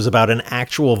Peak was about an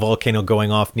actual volcano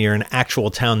going off near an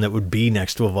actual town that would be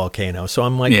next to a volcano. So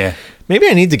I'm like, maybe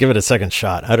I need to give it a second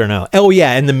shot. I don't know. Oh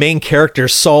yeah, and the main character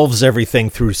solves everything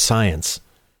through science.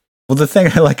 Well, the thing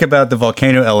I like about the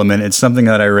volcano element, it's something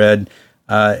that I read.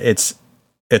 It's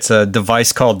a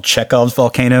device called Chekhov's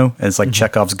volcano. And it's like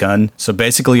Chekhov's gun. So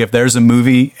basically, if there's a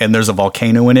movie and there's a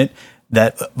volcano in it,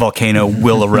 that volcano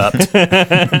will erupt.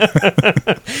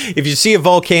 If you see a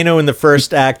volcano in the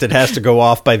first act, it has to go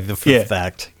off by the fifth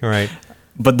act. Right.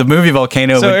 But the movie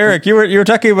Volcano... So, Eric, you were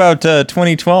talking about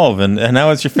 2012, and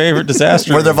now it's your favorite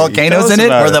disaster. Were there volcanoes in it?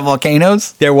 Were there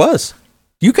volcanoes? There was.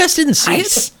 You guys didn't see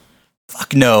it?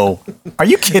 Fuck no. Are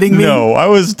you kidding me? No, I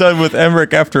was done with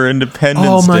Emmerich after Independence Day.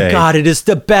 Oh my God, it is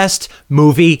the best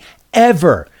movie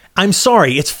ever. I'm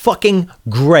sorry, it's fucking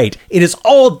great. It is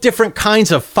all different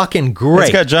kinds of fucking great.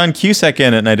 It's got John Cusack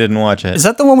in it, and I didn't watch it. Is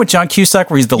that the one with John Cusack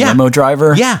where he's the limo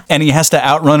driver? Yeah. And he has to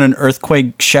outrun an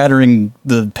earthquake shattering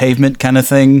the pavement kind of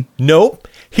thing? Nope.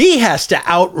 He has to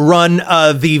outrun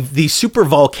the super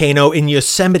volcano in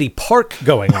Yosemite Park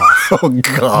going off. Oh,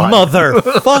 God.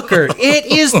 Motherfucker. It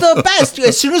is the best.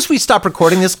 As soon as we stop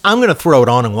recording this, I'm going to throw it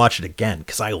on and watch it again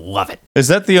because I love it. Is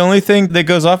that the only thing that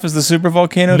goes off as the super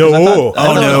volcano? No. I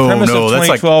thought the premise of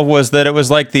 2012 was that it was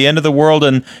like the end of the world,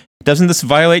 and doesn't this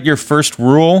violate your first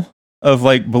rule of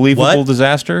like believable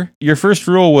disaster? Your first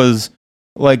rule was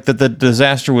like that the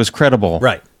disaster was credible.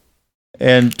 Right.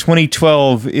 And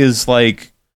 2012 is like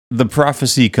the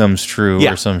prophecy comes true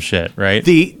or some shit, right?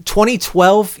 The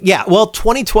 2012,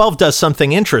 2012 does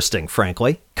something interesting,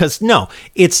 frankly, because no,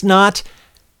 it's not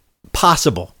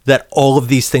possible that all of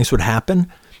these things would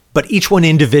happen, but each one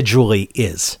individually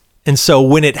is. And so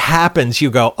when it happens,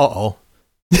 you go, uh-oh.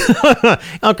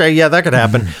 Okay, yeah, that could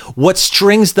happen. What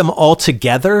strings them all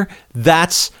together,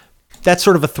 that's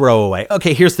sort of a throwaway.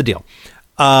 Okay, here's the deal.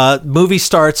 Movie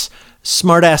starts...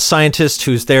 Smart-ass scientist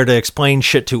who's there to explain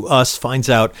shit to us finds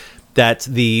out that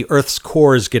the Earth's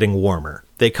core is getting warmer.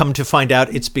 They come to find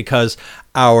out it's because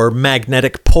our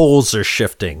magnetic poles are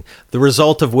shifting, the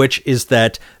result of which is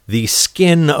that the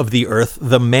skin of the Earth,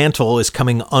 the mantle, is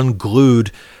coming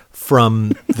unglued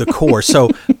from the core. So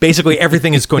basically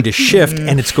everything is going to shift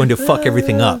and it's going to fuck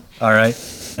everything up. All right.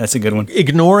 That's a good one.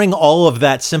 Ignoring all of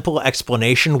that simple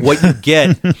explanation, what you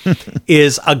get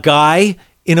is a guy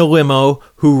in a limo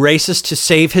who races to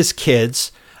save his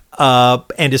kids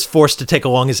and is forced to take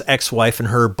along his ex-wife and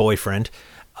her boyfriend.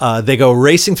 They go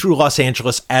racing through Los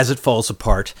Angeles as it falls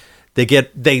apart.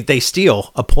 They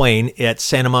steal a plane at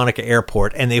Santa Monica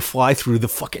Airport and they fly through the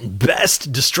fucking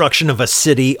best destruction of a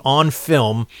city on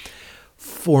film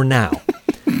for now.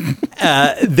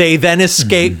 They then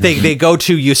escape. They go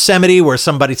to Yosemite where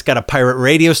somebody's got a pirate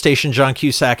radio station John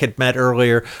Cusack had met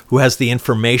earlier who has the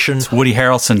information. It's Woody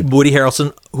Harrelson. Woody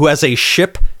Harrelson, who has a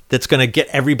ship that's going to get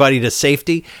everybody to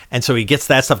safety. And so he gets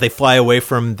that stuff. They fly away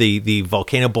from the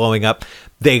volcano blowing up.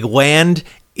 They land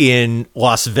in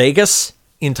Las Vegas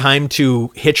in time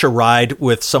to hitch a ride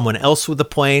with someone else with a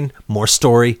plane. More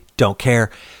story, don't care.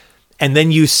 And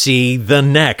then you see the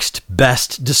next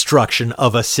best destruction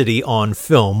of a city on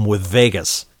film with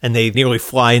Vegas. And they nearly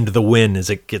fly into the wind as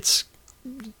it gets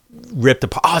ripped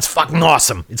apart. Oh, it's fucking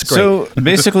awesome. It's great. So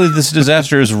basically this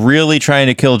disaster is really trying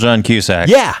to kill John Cusack.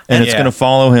 Yeah. And it's going to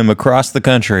follow him across the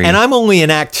country. And I'm only in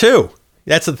Act 2.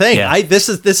 That's the thing. Yeah. This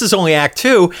is only Act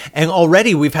 2, and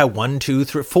already we've had 1, 2,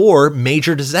 3, 4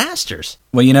 major disasters.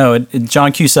 Well, you know,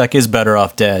 John Cusack is better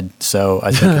off dead, so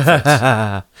I think it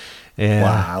fits.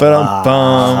 Yeah.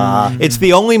 Ba-dum-bum. It's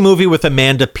the only movie with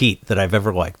Amanda Peet that I've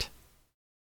ever liked.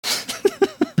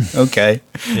 Okay.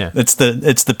 Yeah. It's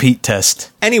the Pete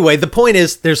test. Anyway, the point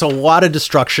is there's a lot of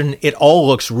destruction. It all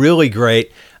looks really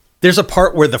great. There's a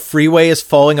part where the freeway is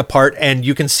falling apart and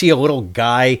you can see a little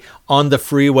guy on the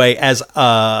freeway as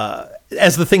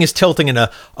the thing is tilting and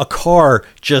a car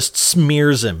just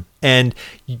smears him. And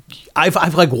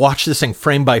I've like watched this thing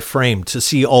frame by frame to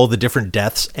see all the different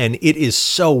deaths, and it is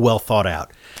so well thought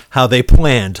out how they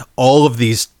planned all of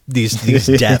these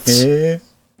deaths.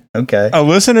 Okay. A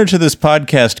listener to this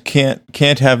podcast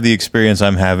can't have the experience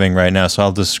I'm having right now, so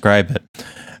I'll describe it.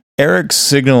 Eric's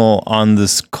signal on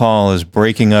this call is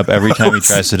breaking up every time he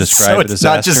tries to describe a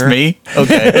disaster. It's not just me?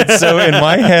 Okay. And so in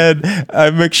my head,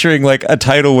 I'm picturing like a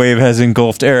tidal wave has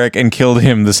engulfed Eric and killed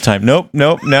him this time. Nope.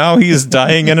 Now he's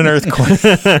dying in an earthquake.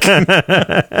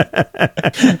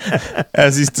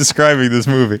 As he's describing this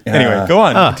movie. Anyway, go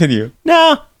on. Continue.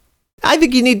 No, I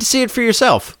think you need to see it for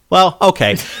yourself. Well,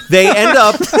 okay. They end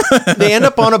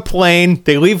up on a plane.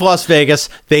 They leave Las Vegas.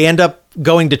 They end up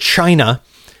going to China.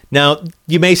 Now,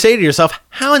 you may say to yourself,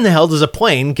 how in the hell does a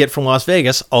plane get from Las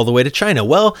Vegas all the way to China?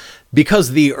 Well,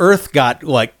 because the Earth got,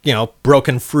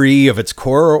 broken free of its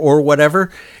core or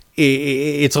whatever,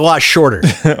 it's a lot shorter.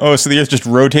 Oh, so the Earth just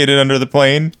rotated under the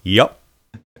plane? Yep.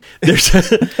 There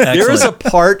is a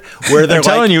part where they're I'm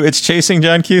telling you, it's chasing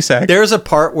John Cusack. There's a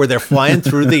part where they're flying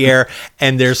through the air,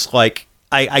 and there's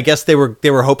I guess they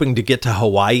were hoping to get to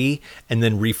Hawaii and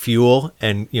then refuel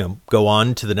and go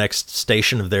on to the next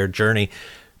station of their journey.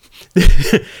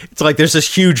 It's like there's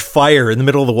this huge fire in the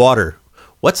middle of the water.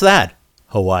 What's that?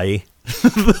 Hawaii.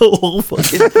 The whole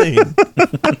fucking thing.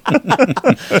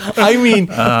 I mean,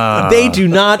 they do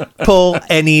not pull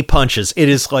any punches. It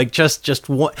is like just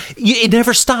one. It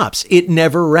never stops. It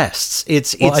never rests.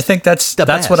 Well, I think that's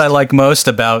what I like most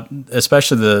about,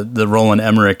 especially the Roland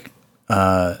Emmerich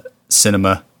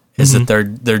cinema, is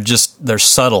that they're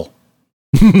subtle.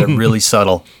 They're really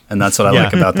subtle, and that's what I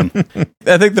like about them.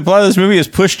 I think the plot of this movie is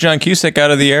push John Cusack out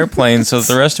of the airplane so that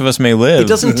the rest of us may live. It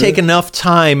doesn't take enough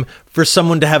time for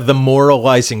someone to have the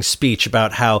moralizing speech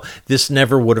about how this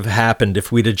never would have happened if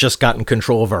we'd have just gotten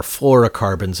control of our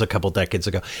fluorocarbons a couple decades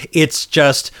ago. It's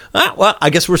just, well, I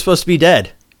guess we're supposed to be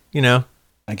dead, I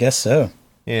guess so.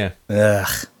 Yeah.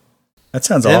 Ugh. That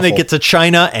sounds awful. Then they get to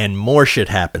China and more shit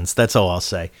happens. That's all I'll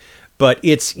say. But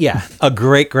it's, a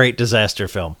great, great disaster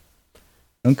film.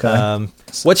 Okay.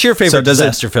 What's your favorite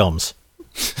disaster films?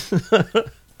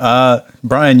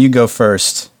 Brian, you go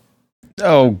first.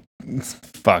 Oh,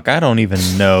 fuck. I don't even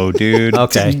know, dude.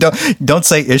 Okay. Don't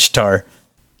say Ishtar.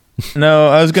 No,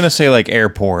 I was going to say like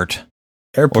Airport.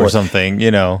 Or something,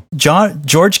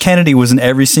 George Kennedy was in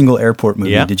every single airport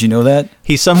movie. Yeah. Did you know that?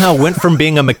 He somehow went from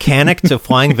being a mechanic to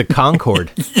flying the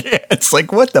Concorde. Yeah, it's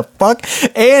like, what the fuck?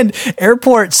 And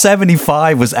Airport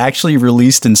 75 was actually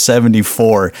released in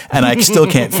 74, and I still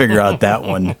can't figure out that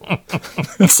one.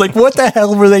 It's like, what the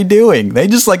hell were they doing? They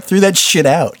just threw that shit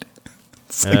out.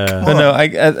 But no,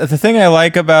 the thing I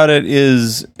like about it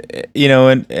is,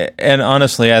 and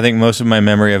honestly, I think most of my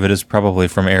memory of it is probably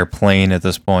from Airplane at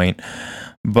this point.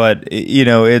 But it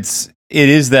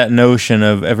is that notion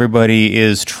of everybody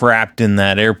is trapped in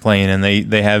that airplane and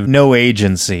they have no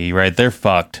agency, right? They're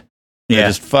fucked. They're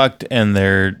just fucked, and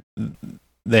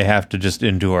they have to just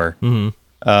endure.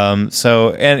 Mm-hmm.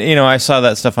 So, and I saw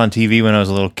that stuff on TV when I was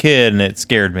a little kid, and it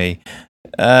scared me.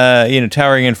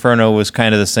 Towering Inferno was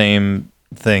kind of the same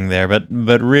thing there,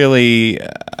 but really,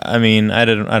 I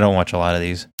don't watch a lot of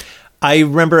these. I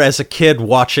remember as a kid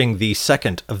watching the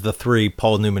second of the 3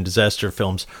 Paul Newman disaster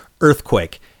films,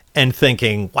 Earthquake, and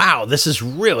thinking, wow, this is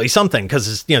really something,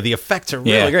 because the effects are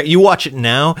really great. You watch it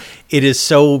now, it is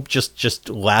so just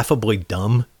laughably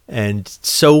dumb, and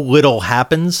so little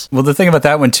happens. Well, the thing about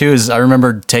that one, too, is I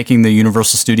remember taking the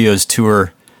Universal Studios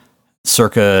tour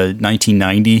circa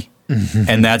 1990,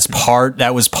 and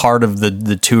that was part of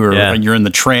the tour. Yeah. When you're in the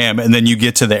tram, and then you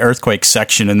get to the earthquake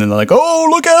section, and then they're like, "Oh,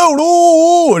 look out!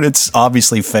 Oh!" And it's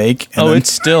obviously fake. And then, it's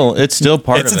still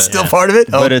part of it. It's still part of it.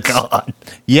 But God!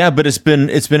 Yeah, but it's been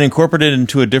incorporated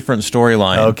into a different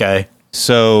storyline. Okay.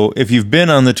 So if you've been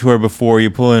on the tour before,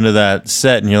 you pull into that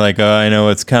set, and you're like, "Oh, I know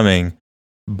what's coming,"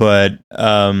 but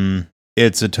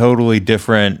it's a totally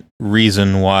different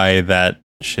reason why that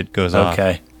shit goes off.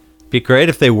 Okay. Be great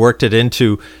if they worked it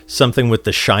into something with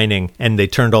The Shining and they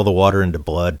turned all the water into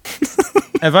blood.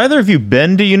 Have either of you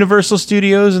been to Universal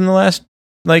Studios in the last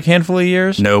handful of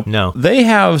years? Nope. No. They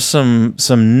have some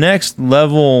next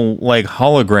level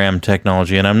hologram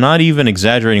technology, and I'm not even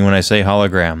exaggerating when I say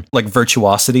hologram. Like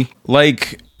virtuosity? They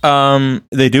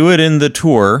do it in the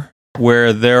tour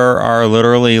where there are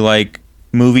literally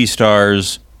movie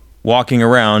stars walking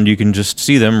around. You can just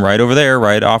see them right over there,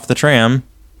 right off the tram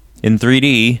in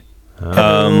 3D.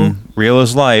 Real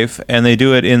as life, and they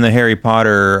do it in the Harry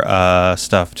Potter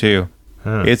stuff too.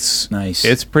 It's nice.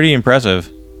 It's pretty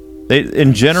impressive.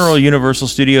 In general, Universal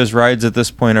Studios rides at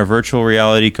this point are virtual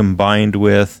reality combined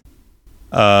with,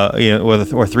 or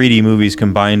 3D movies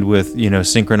combined with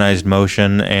synchronized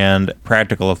motion and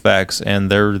practical effects, and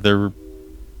they're.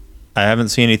 I haven't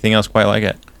seen anything else quite like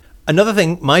it. Another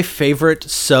thing, my favorite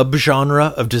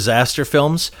subgenre of disaster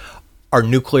films are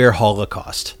nuclear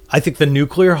holocaust. I think the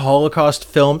nuclear holocaust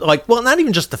film, not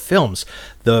even just the films,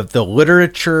 the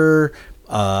literature,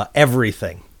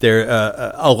 everything.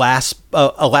 Alas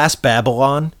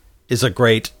Babylon is a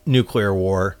great nuclear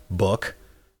war book.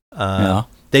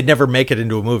 They'd never make it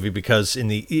into a movie because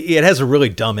it has a really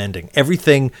dumb ending.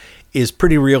 Everything is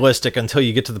pretty realistic until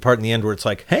you get to the part in the end where it's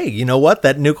like, hey, you know what?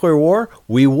 That nuclear war,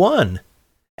 we won.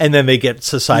 And then they get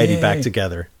society back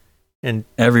together. And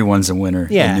everyone's a winner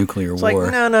in nuclear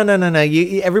war. No.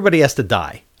 Everybody has to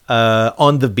die.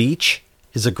 On the Beach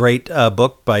is a great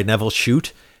book by Neville Shute.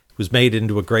 It was made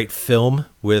into a great film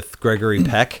with Gregory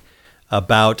Peck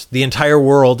about the entire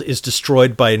world is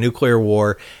destroyed by a nuclear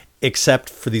war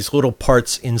except for these little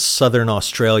parts in southern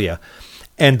Australia.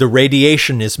 And the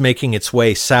radiation is making its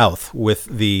way south with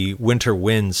the winter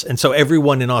winds. And so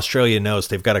everyone in Australia knows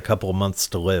they've got a couple of months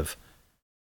to live.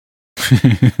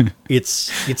 It's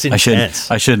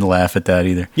intense. I shouldn't laugh at that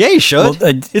either. Yeah, you should.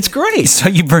 Well, it's great. So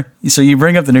you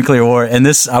bring up the nuclear war, and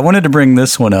I wanted to bring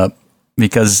this one up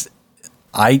because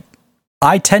I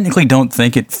technically don't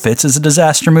think it fits as a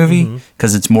disaster movie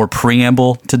because it's more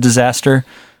preamble to disaster.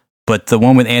 But the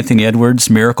one with Anthony Edwards,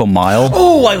 Miracle Mile.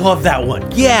 Oh, I love that one.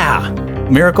 Yeah.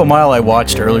 Miracle Mile I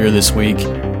watched earlier this week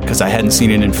because I hadn't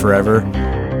seen it in forever.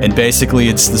 And basically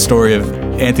it's the story of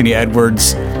Anthony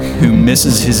Edwards who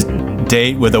misses his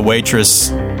date with a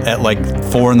waitress at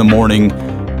 4 a.m.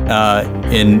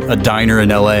 In a diner in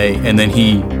LA, and then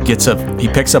he picks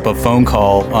up a phone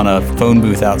call on a phone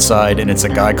booth outside, and it's a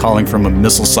guy calling from a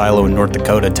missile silo in North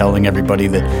Dakota telling everybody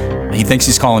that he thinks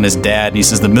he's calling his dad, and he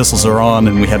says the missiles are on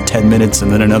and we have 10 minutes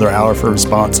and then another hour for a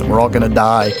response and we're all gonna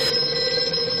die.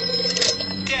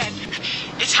 Dad,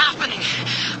 it's happening.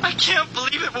 I can't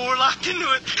believe it, but we're locked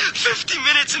into it. 50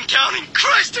 minutes and counting.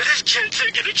 Christ, I just can't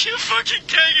take it. I can't fucking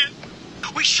take it.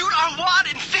 We shoot our wad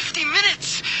in 50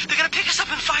 minutes. They're gonna pick us up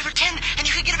in 5 or 10, and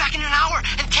you can get it back in an hour,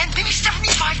 and 10, maybe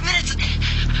 75 minutes.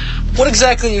 What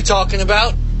exactly are you talking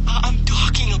about? I'm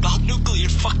talking about nuclear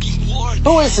fucking war.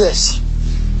 Who is this?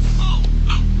 Oh,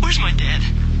 where's my dad?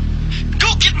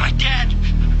 Go get my dad.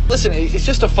 Listen, it's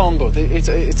just a phone booth.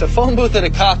 It's a phone booth at a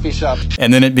coffee shop.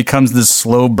 And then it becomes this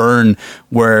slow burn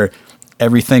where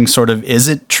everything sort of, is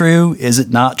it true? Is it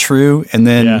not true? And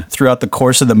then throughout the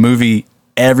course of the movie,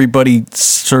 everybody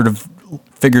sort of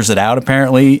figures it out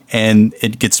apparently, and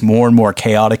it gets more and more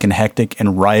chaotic and hectic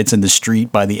and riots in the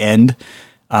street by the end.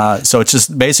 So it's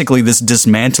just basically this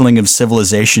dismantling of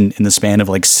civilization in the span of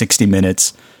 60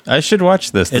 minutes. I should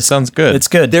watch this. It sounds good. It's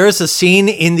good. There is a scene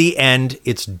in the end.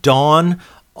 It's dawn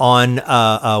on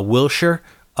Wilshire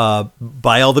on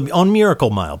Miracle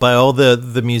Mile by all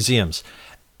the museums,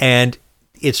 and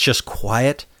it's just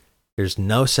quiet. There's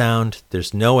no sound.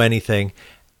 There's no anything.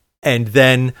 And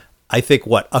then I think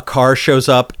a car shows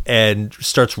up and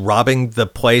starts robbing the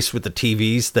place with the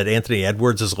TVs that Anthony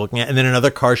Edwards is looking at, and then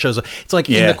another car shows up. It's like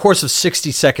in the course of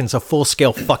 60 seconds, a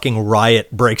full-scale fucking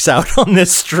riot breaks out on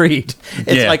this street.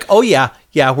 It's like, oh yeah,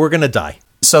 we're gonna die.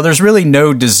 So there's really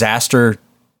no disaster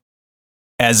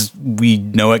as we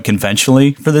know it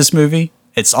conventionally for this movie.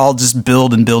 It's all just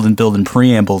build and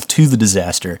preamble to the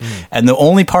disaster. And the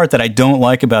only part that I don't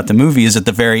like about the movie is at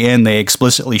the very end, they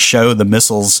explicitly show the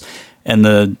missiles and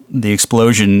the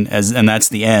explosion and that's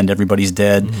the end. Everybody's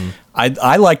dead.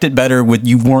 I liked it better with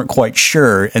you weren't quite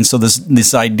sure. And so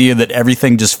this idea that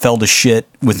everything just fell to shit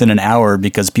within an hour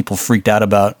because people freaked out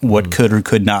about what could or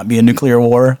could not be a nuclear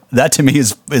war. That to me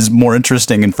is more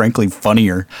interesting and frankly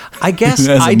funnier. I guess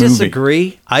I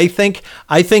disagree. I think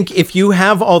if you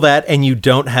have all that and you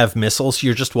don't have missiles,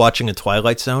 you're just watching a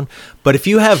Twilight Zone. But if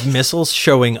you have missiles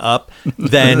showing up,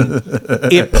 then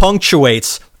it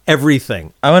punctuates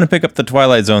everything. I want to pick up the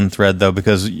Twilight Zone thread, though,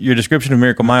 because your description of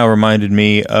Miracle Mile reminded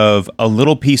me of A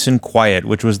Little Peace and Quiet,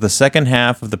 which was the second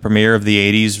half of the premiere of the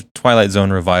 80s Twilight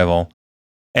Zone revival.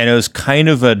 And it was kind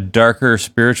of a darker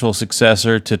spiritual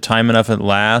successor to Time Enough at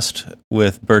Last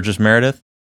with Burgess Meredith.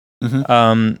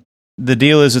 The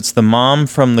deal is it's the mom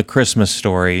from The Christmas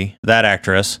Story, that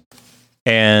actress,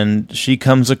 and she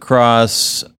comes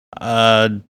across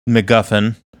a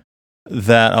MacGuffin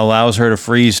that allows her to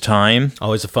freeze time.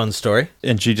 Always a fun story.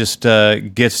 And she just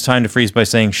gets time to freeze by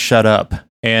saying, shut up.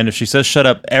 And if she says shut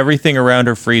up, everything around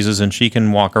her freezes and she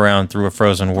can walk around through a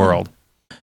frozen world.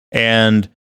 And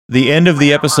the end of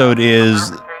the episode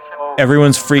is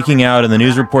everyone's freaking out and the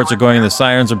news reports are going and the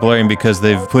sirens are blaring because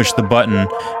they've pushed the button.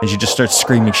 And she just starts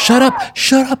screaming, shut up,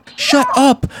 shut up, shut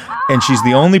up. And she's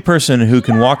the only person who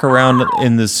can walk around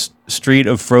in this street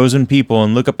of frozen people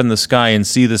and look up in the sky and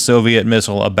see the Soviet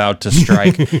missile about to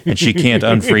strike, and she can't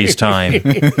unfreeze time.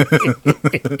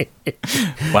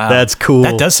 Wow. That's cool.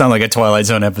 That does sound like a Twilight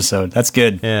Zone episode. That's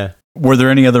good. Yeah. Were there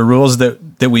any other rules that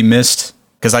we missed?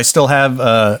 Because I still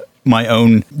have my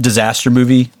own disaster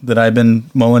movie that I've been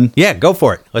mulling. Yeah, go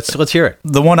for it. Let's hear it.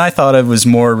 The one I thought of was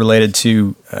more related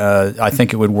to, I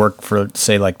think it would work for,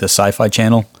 say, like the Sci-Fi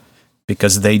Channel,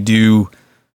 because they do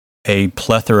a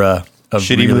plethora of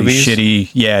shitty really movies?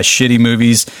 shitty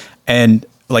movies. And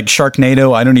like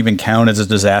Sharknado, I don't even count as a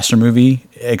disaster movie,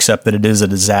 except that it is a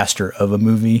disaster of a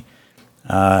movie.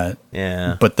 But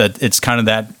that it's kind of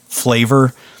that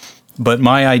flavor. But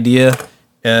my idea,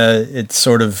 it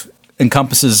sort of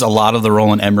encompasses a lot of the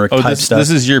Roland Emmerich type stuff.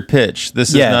 This is your pitch. This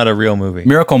is not a real movie.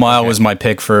 Miracle Mile was my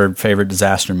pick for favorite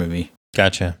disaster movie.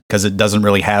 Gotcha. Because it doesn't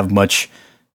really have much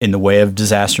in the way of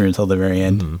disaster until the very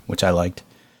end, which I liked.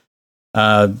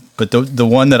 But the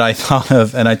one that I thought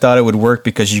of, and I thought it would work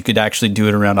because you could actually do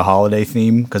it around a holiday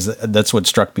theme, because that's what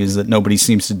struck me, is that nobody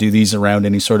seems to do these around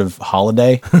any sort of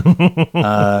holiday.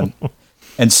 And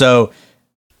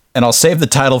I'll save the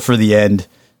title for the end,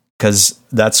 because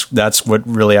that's what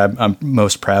really I'm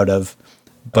most proud of.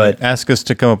 But ask us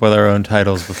to come up with our own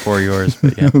titles before yours.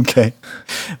 But yeah. Okay.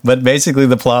 But basically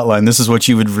the plot line, this is what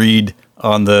you would read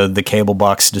on the cable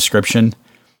box description,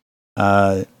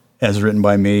 as written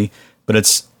by me. But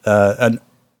it's a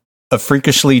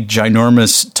freakishly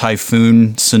ginormous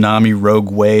typhoon tsunami rogue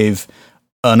wave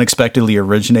unexpectedly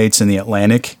originates in the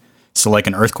Atlantic. So like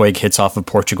an earthquake hits off of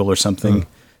Portugal or something.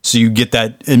 So you get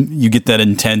that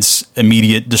intense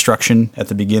immediate destruction at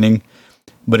the beginning.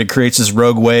 But it creates this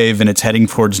rogue wave and it's heading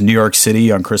towards New York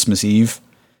City on Christmas Eve.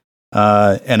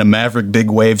 And a maverick big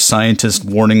wave scientist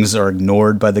warnings are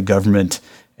ignored by the government,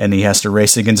 and he has to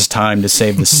race against time to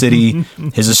save the city,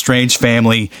 his estranged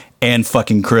family, and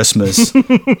fucking Christmas.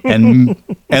 and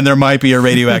there might be a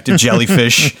radioactive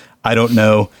jellyfish. I don't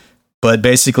know. But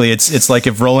basically, it's like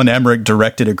if Roland Emmerich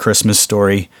directed a Christmas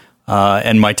story,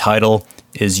 and my title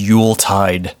is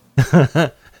Yuletide.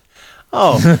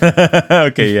 Oh.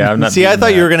 Okay, yeah. I'm not. See, I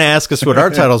thought you were going to ask us what our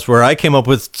titles were. I came up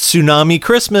with Tsunami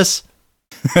Christmas.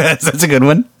 That's a good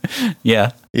one.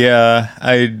 Yeah. Yeah,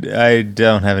 I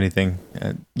don't have anything.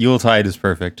 Yuletide is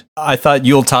perfect. I thought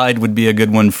Yuletide would be a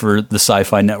good one for the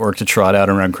Sci-Fi Network to trot out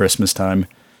around Christmas time.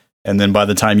 And then by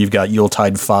the time you've got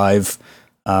Yuletide 5,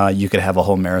 you could have a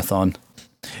whole marathon.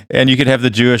 And you could have the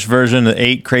Jewish version, the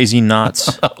 8 Crazy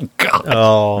Knots. Oh, God.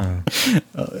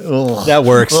 Oh. That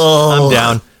works. I'm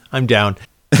down.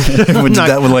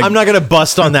 I'm not going to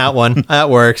bust on that one. That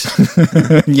works.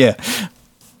 Yeah.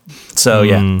 So,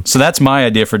 yeah. So that's my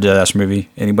idea for a disaster movie.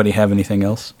 Anybody have anything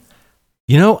else?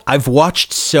 You know, I've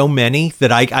watched so many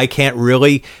that I can't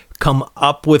really come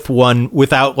up with one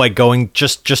without like going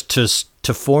just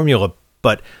to formula.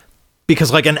 But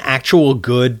because like an actual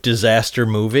good disaster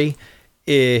movie,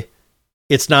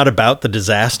 it's not about the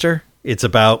disaster. It's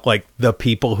about like the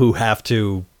people who have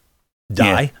to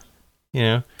die.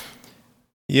 Yeah.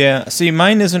 Yeah, see,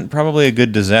 mine isn't probably a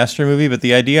good disaster movie, but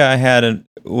the idea I had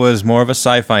was more of a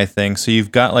sci-fi thing. So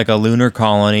you've got like a lunar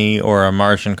colony or a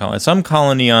Martian colony, some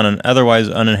colony on an otherwise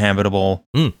uninhabitable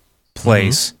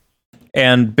place.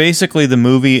 And basically the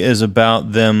movie is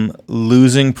about them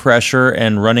losing pressure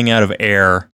and running out of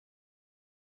air.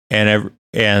 And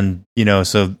you know,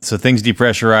 so things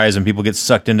depressurize and people get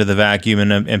sucked into the vacuum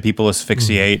and people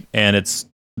asphyxiate and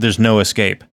there's no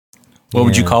escape. What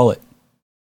would you call it?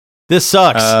 This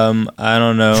sucks. I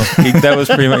don't know. That was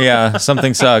pretty much,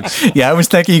 something sucks. Yeah, I was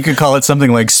thinking you could call it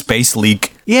something like Space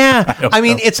Leak. Yeah, I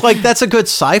mean, it's like that's a good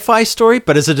sci-fi story,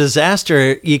 but as a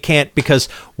disaster, you can't because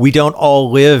we don't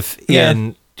all live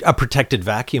in a protected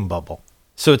vacuum bubble.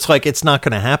 So it's like it's not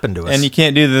going to happen to us. And you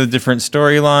can't do the different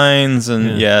storylines,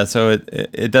 and so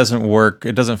it doesn't work.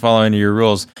 It doesn't follow any of your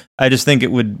rules. I just think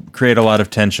it would create a lot of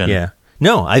tension. Yeah.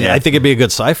 No, I think it'd be a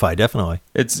good sci-fi, definitely.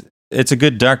 It's a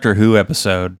good Doctor Who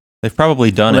episode. They've probably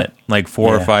done it like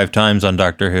 4 or 5 times on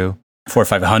Doctor Who. 400 or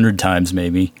 500 times,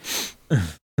 maybe.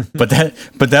 but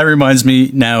that reminds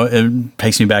me now. It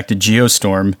takes me back to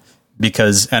Geostorm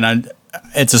because,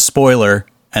 it's a spoiler,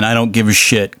 and I don't give a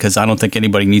shit because I don't think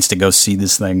anybody needs to go see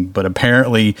this thing. But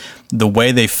apparently, the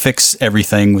way they fix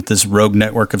everything with this rogue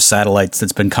network of satellites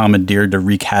that's been commandeered to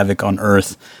wreak havoc on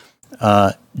Earth,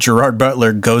 Gerard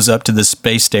Butler goes up to the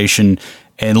space station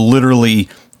and literally.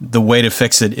 The way to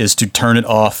fix it is to turn it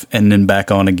off and then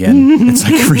back on again. It's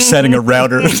like resetting a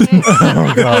router.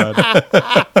 Oh,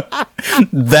 God.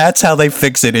 That's how they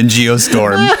fix it in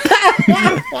Geostorm.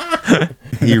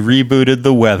 He rebooted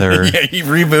the weather. Yeah, he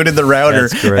rebooted the router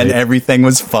and everything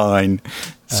was fine.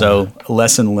 So,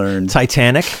 lesson learned.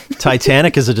 Titanic.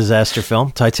 Titanic is a disaster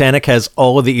film. Titanic has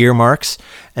all of the earmarks.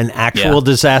 An actual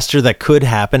disaster that could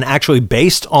happen, actually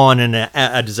based on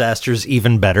a disaster is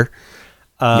even better.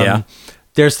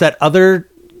 There's that other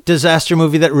disaster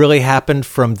movie that really happened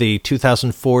from the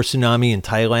 2004 tsunami in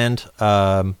Thailand.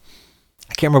 I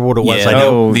can't remember what it was. I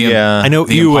know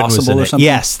The Ewan was in Impossible or it. something?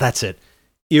 Yes, that's it.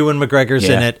 Ewan McGregor's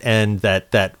in it, and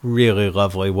that really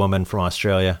lovely woman from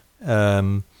Australia,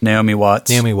 Naomi Watts.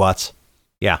 Naomi Watts.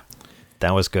 Yeah,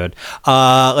 that was good.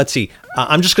 Let's see.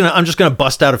 I'm just gonna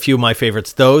bust out a few of my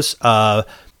favorites. Those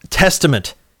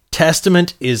Testament.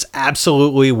 Testament is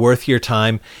absolutely worth your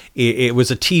time. It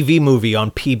was a TV movie on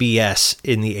PBS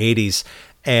in the 80s,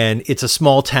 and it's a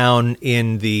small town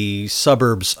in the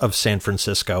suburbs of San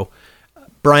Francisco.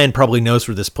 Brian probably knows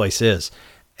where this place is.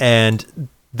 And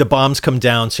the bombs come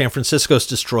down. San Francisco's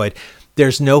destroyed.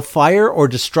 There's no fire or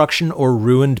destruction or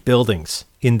ruined buildings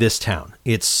in this town.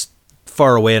 It's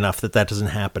far away enough that doesn't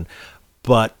happen.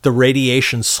 But the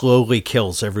radiation slowly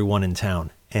kills everyone in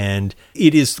town. And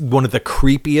it is one of the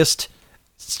creepiest,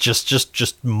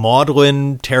 just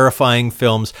maudlin, terrifying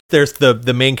films. There's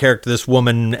the main character, this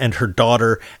woman and her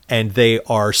daughter, and they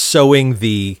are sewing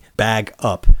the bag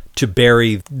up to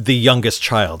bury the youngest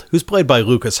child, who's played by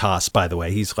Lucas Haas, by the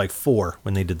way. He's like 4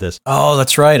 when they did this. Oh,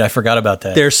 that's right. I forgot about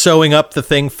that. They're sewing up the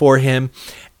thing for him,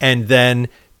 and then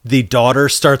the daughter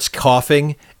starts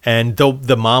coughing, and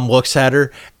the mom looks at her,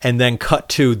 and then cut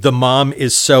to the mom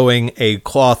is sewing a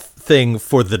cloth thing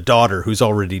for the daughter who's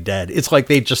already dead. It's like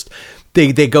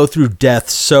they go through death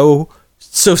so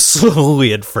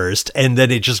slowly at first, and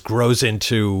then it just grows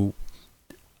into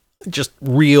just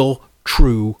real,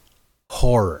 true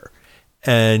horror.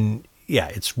 And yeah,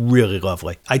 it's really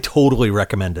lovely. I totally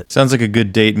recommend it. Sounds like a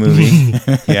good date movie.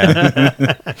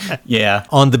 Yeah.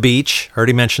 On the Beach,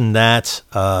 already mentioned that.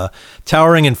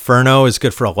 Towering Inferno is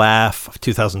good for a laugh.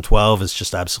 2012 is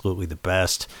just absolutely the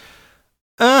best.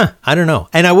 I don't know.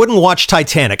 And I wouldn't watch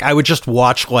Titanic. I would just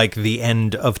watch like the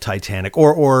end of Titanic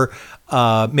or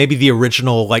maybe the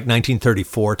original like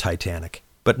 1934 Titanic,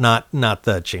 but not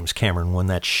the James Cameron one.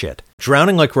 That's shit.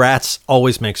 Drowning Like Rats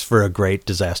always makes for a great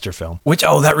disaster film.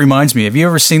 That reminds me. Have you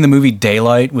ever seen the movie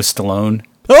Daylight with Stallone?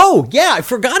 Oh, yeah, I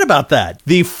forgot about that.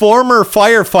 The former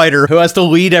firefighter who has to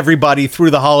lead everybody through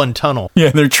the Holland Tunnel.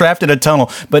 Yeah, they're trapped in a tunnel,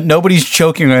 but nobody's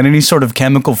choking on any sort of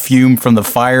chemical fume from the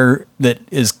fire that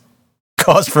is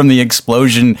caused from the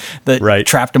explosion that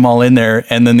trapped them all in there.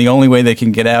 And then the only way they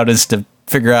can get out is to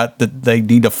figure out that they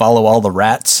need to follow all the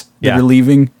rats that are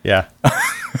leaving. Yeah.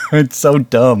 It's so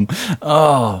dumb.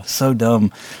 Oh, so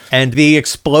dumb. And the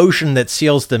explosion that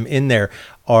seals them in there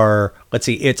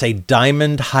it's a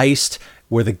diamond heist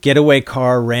where the getaway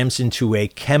car rams into a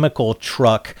chemical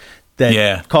truck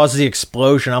that causes the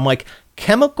explosion. I'm like,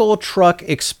 chemical truck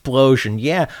explosion.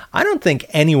 Yeah, I don't think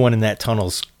anyone in that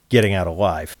tunnel's getting out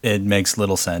alive. It makes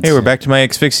little sense. Hey, we're back to my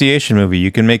asphyxiation movie.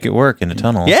 You can make it work in a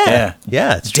tunnel. Yeah,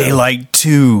 it's true. Daylight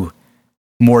 2.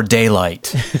 more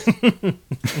daylight.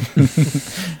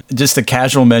 Just a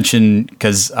casual mention,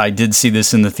 because I did see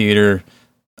this in the theater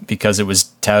because it was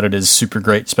touted as super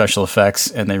great special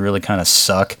effects, and they really kind of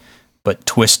suck. But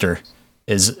Twister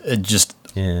is just...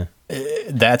 Yeah.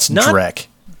 That's Drek.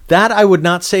 That I would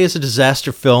not say is a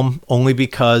disaster film, only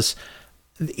because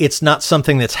it's not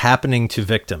something that's happening to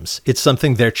victims. It's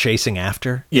something they're chasing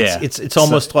after. Yeah. It's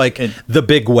almost like The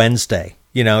Big Wednesday.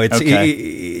 You know,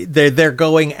 they're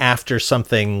going after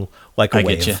something like a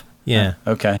wave. Get you. Yeah.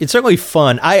 Okay. It's certainly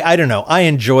fun. I don't know. I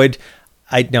enjoyed...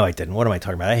 No, I didn't. What am I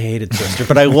talking about? I hated Twister,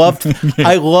 but I loved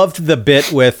the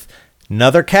bit with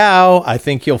another cow. I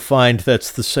think you'll find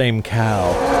that's the same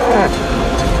cow.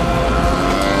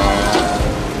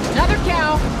 Another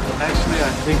cow. Actually, I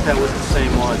think that was the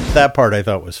same one. That part I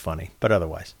thought was funny, but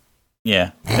otherwise.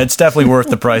 Yeah. It's definitely worth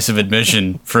the price of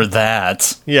admission for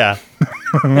that. Yeah.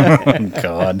 Oh,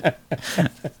 God.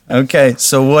 Okay,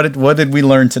 so what did we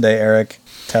learn today, Eric?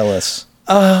 Tell us.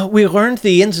 We learned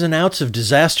the ins and outs of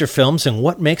disaster films and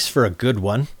what makes for a good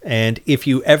one. And if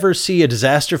you ever see a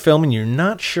disaster film and you're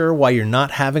not sure why you're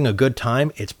not having a good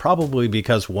time, it's probably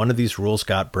because one of these rules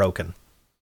got broken.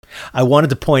 I wanted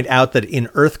to point out that in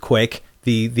Earthquake,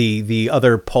 the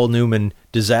other Paul Newman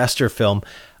disaster film,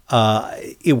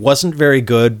 it wasn't very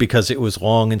good because it was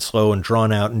long and slow and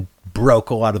drawn out and broke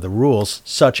a lot of the rules,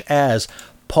 such as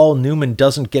Paul Newman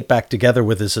doesn't get back together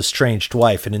with his estranged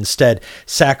wife and instead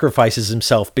sacrifices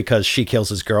himself because she kills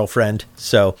his girlfriend.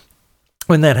 So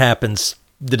when that happens,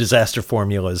 the disaster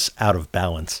formula is out of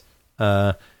balance.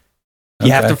 You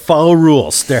have to follow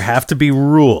rules. There have to be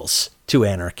rules to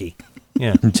anarchy.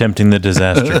 Yeah. Tempting the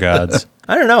disaster gods.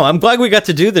 I don't know. I'm glad we got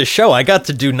to do this show. I got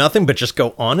to do nothing but just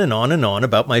go on and on and on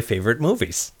about my favorite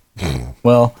movies.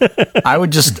 Well, I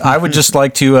would just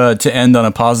like to end on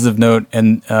a positive note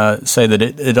and say that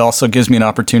it also gives me an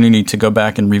opportunity to go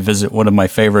back and revisit one of my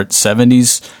favorite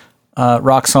 70s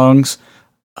rock songs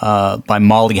by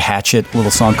Molly Hatchet, a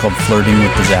little song called Flirting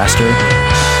with Disaster.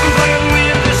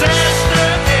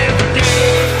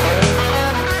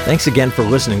 Thanks again for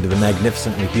listening to the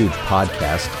Magnificently Huge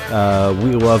podcast.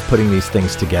 We love putting these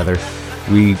things together.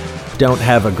 We don't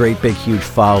have a great big huge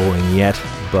following yet,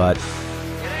 but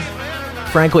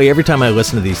frankly, every time I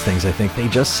listen to these things, I think they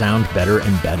just sound better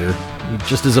and better.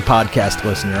 Just as a podcast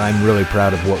listener, I'm really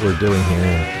proud of what we're doing here,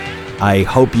 and I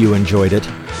hope you enjoyed it.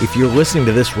 If you're listening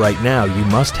to this right now, you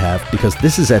must have, because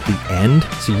this is at the end,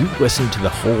 so you listened to the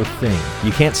whole thing.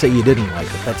 You can't say you didn't like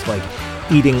it. That's like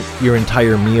eating your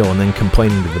entire meal and then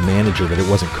complaining to the manager that it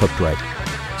wasn't cooked right.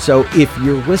 So if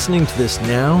you're listening to this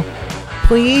now,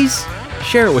 please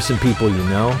share it with some people you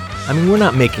know. I mean, we're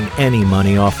not making any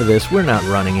money off of this. We're not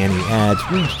running any ads.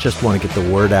 We just want to get the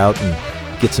word out and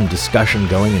get some discussion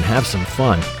going and have some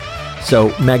fun. So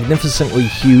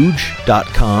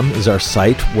magnificentlyhuge.com is our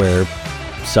site where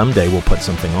someday we'll put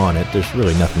something on it. There's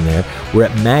really nothing there. We're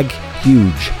at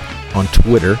MagHuge on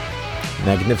Twitter,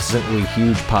 Magnificently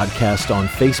Huge Podcast on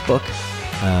Facebook,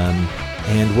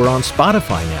 and we're on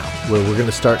Spotify now, where we're going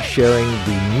to start sharing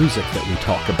the music that we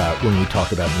talk about when we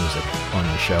talk about music on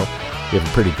the show. We have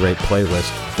a pretty great playlist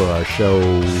for our show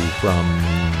from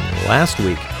last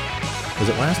week. Was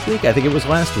it last week? I think it was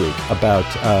last week, about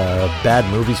bad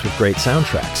movies with great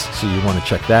soundtracks. So you want to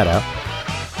check that out.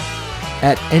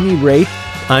 At any rate,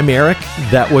 I'm Eric.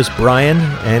 That was Brian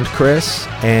and Chris,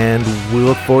 and we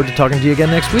look forward to talking to you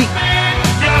again next week.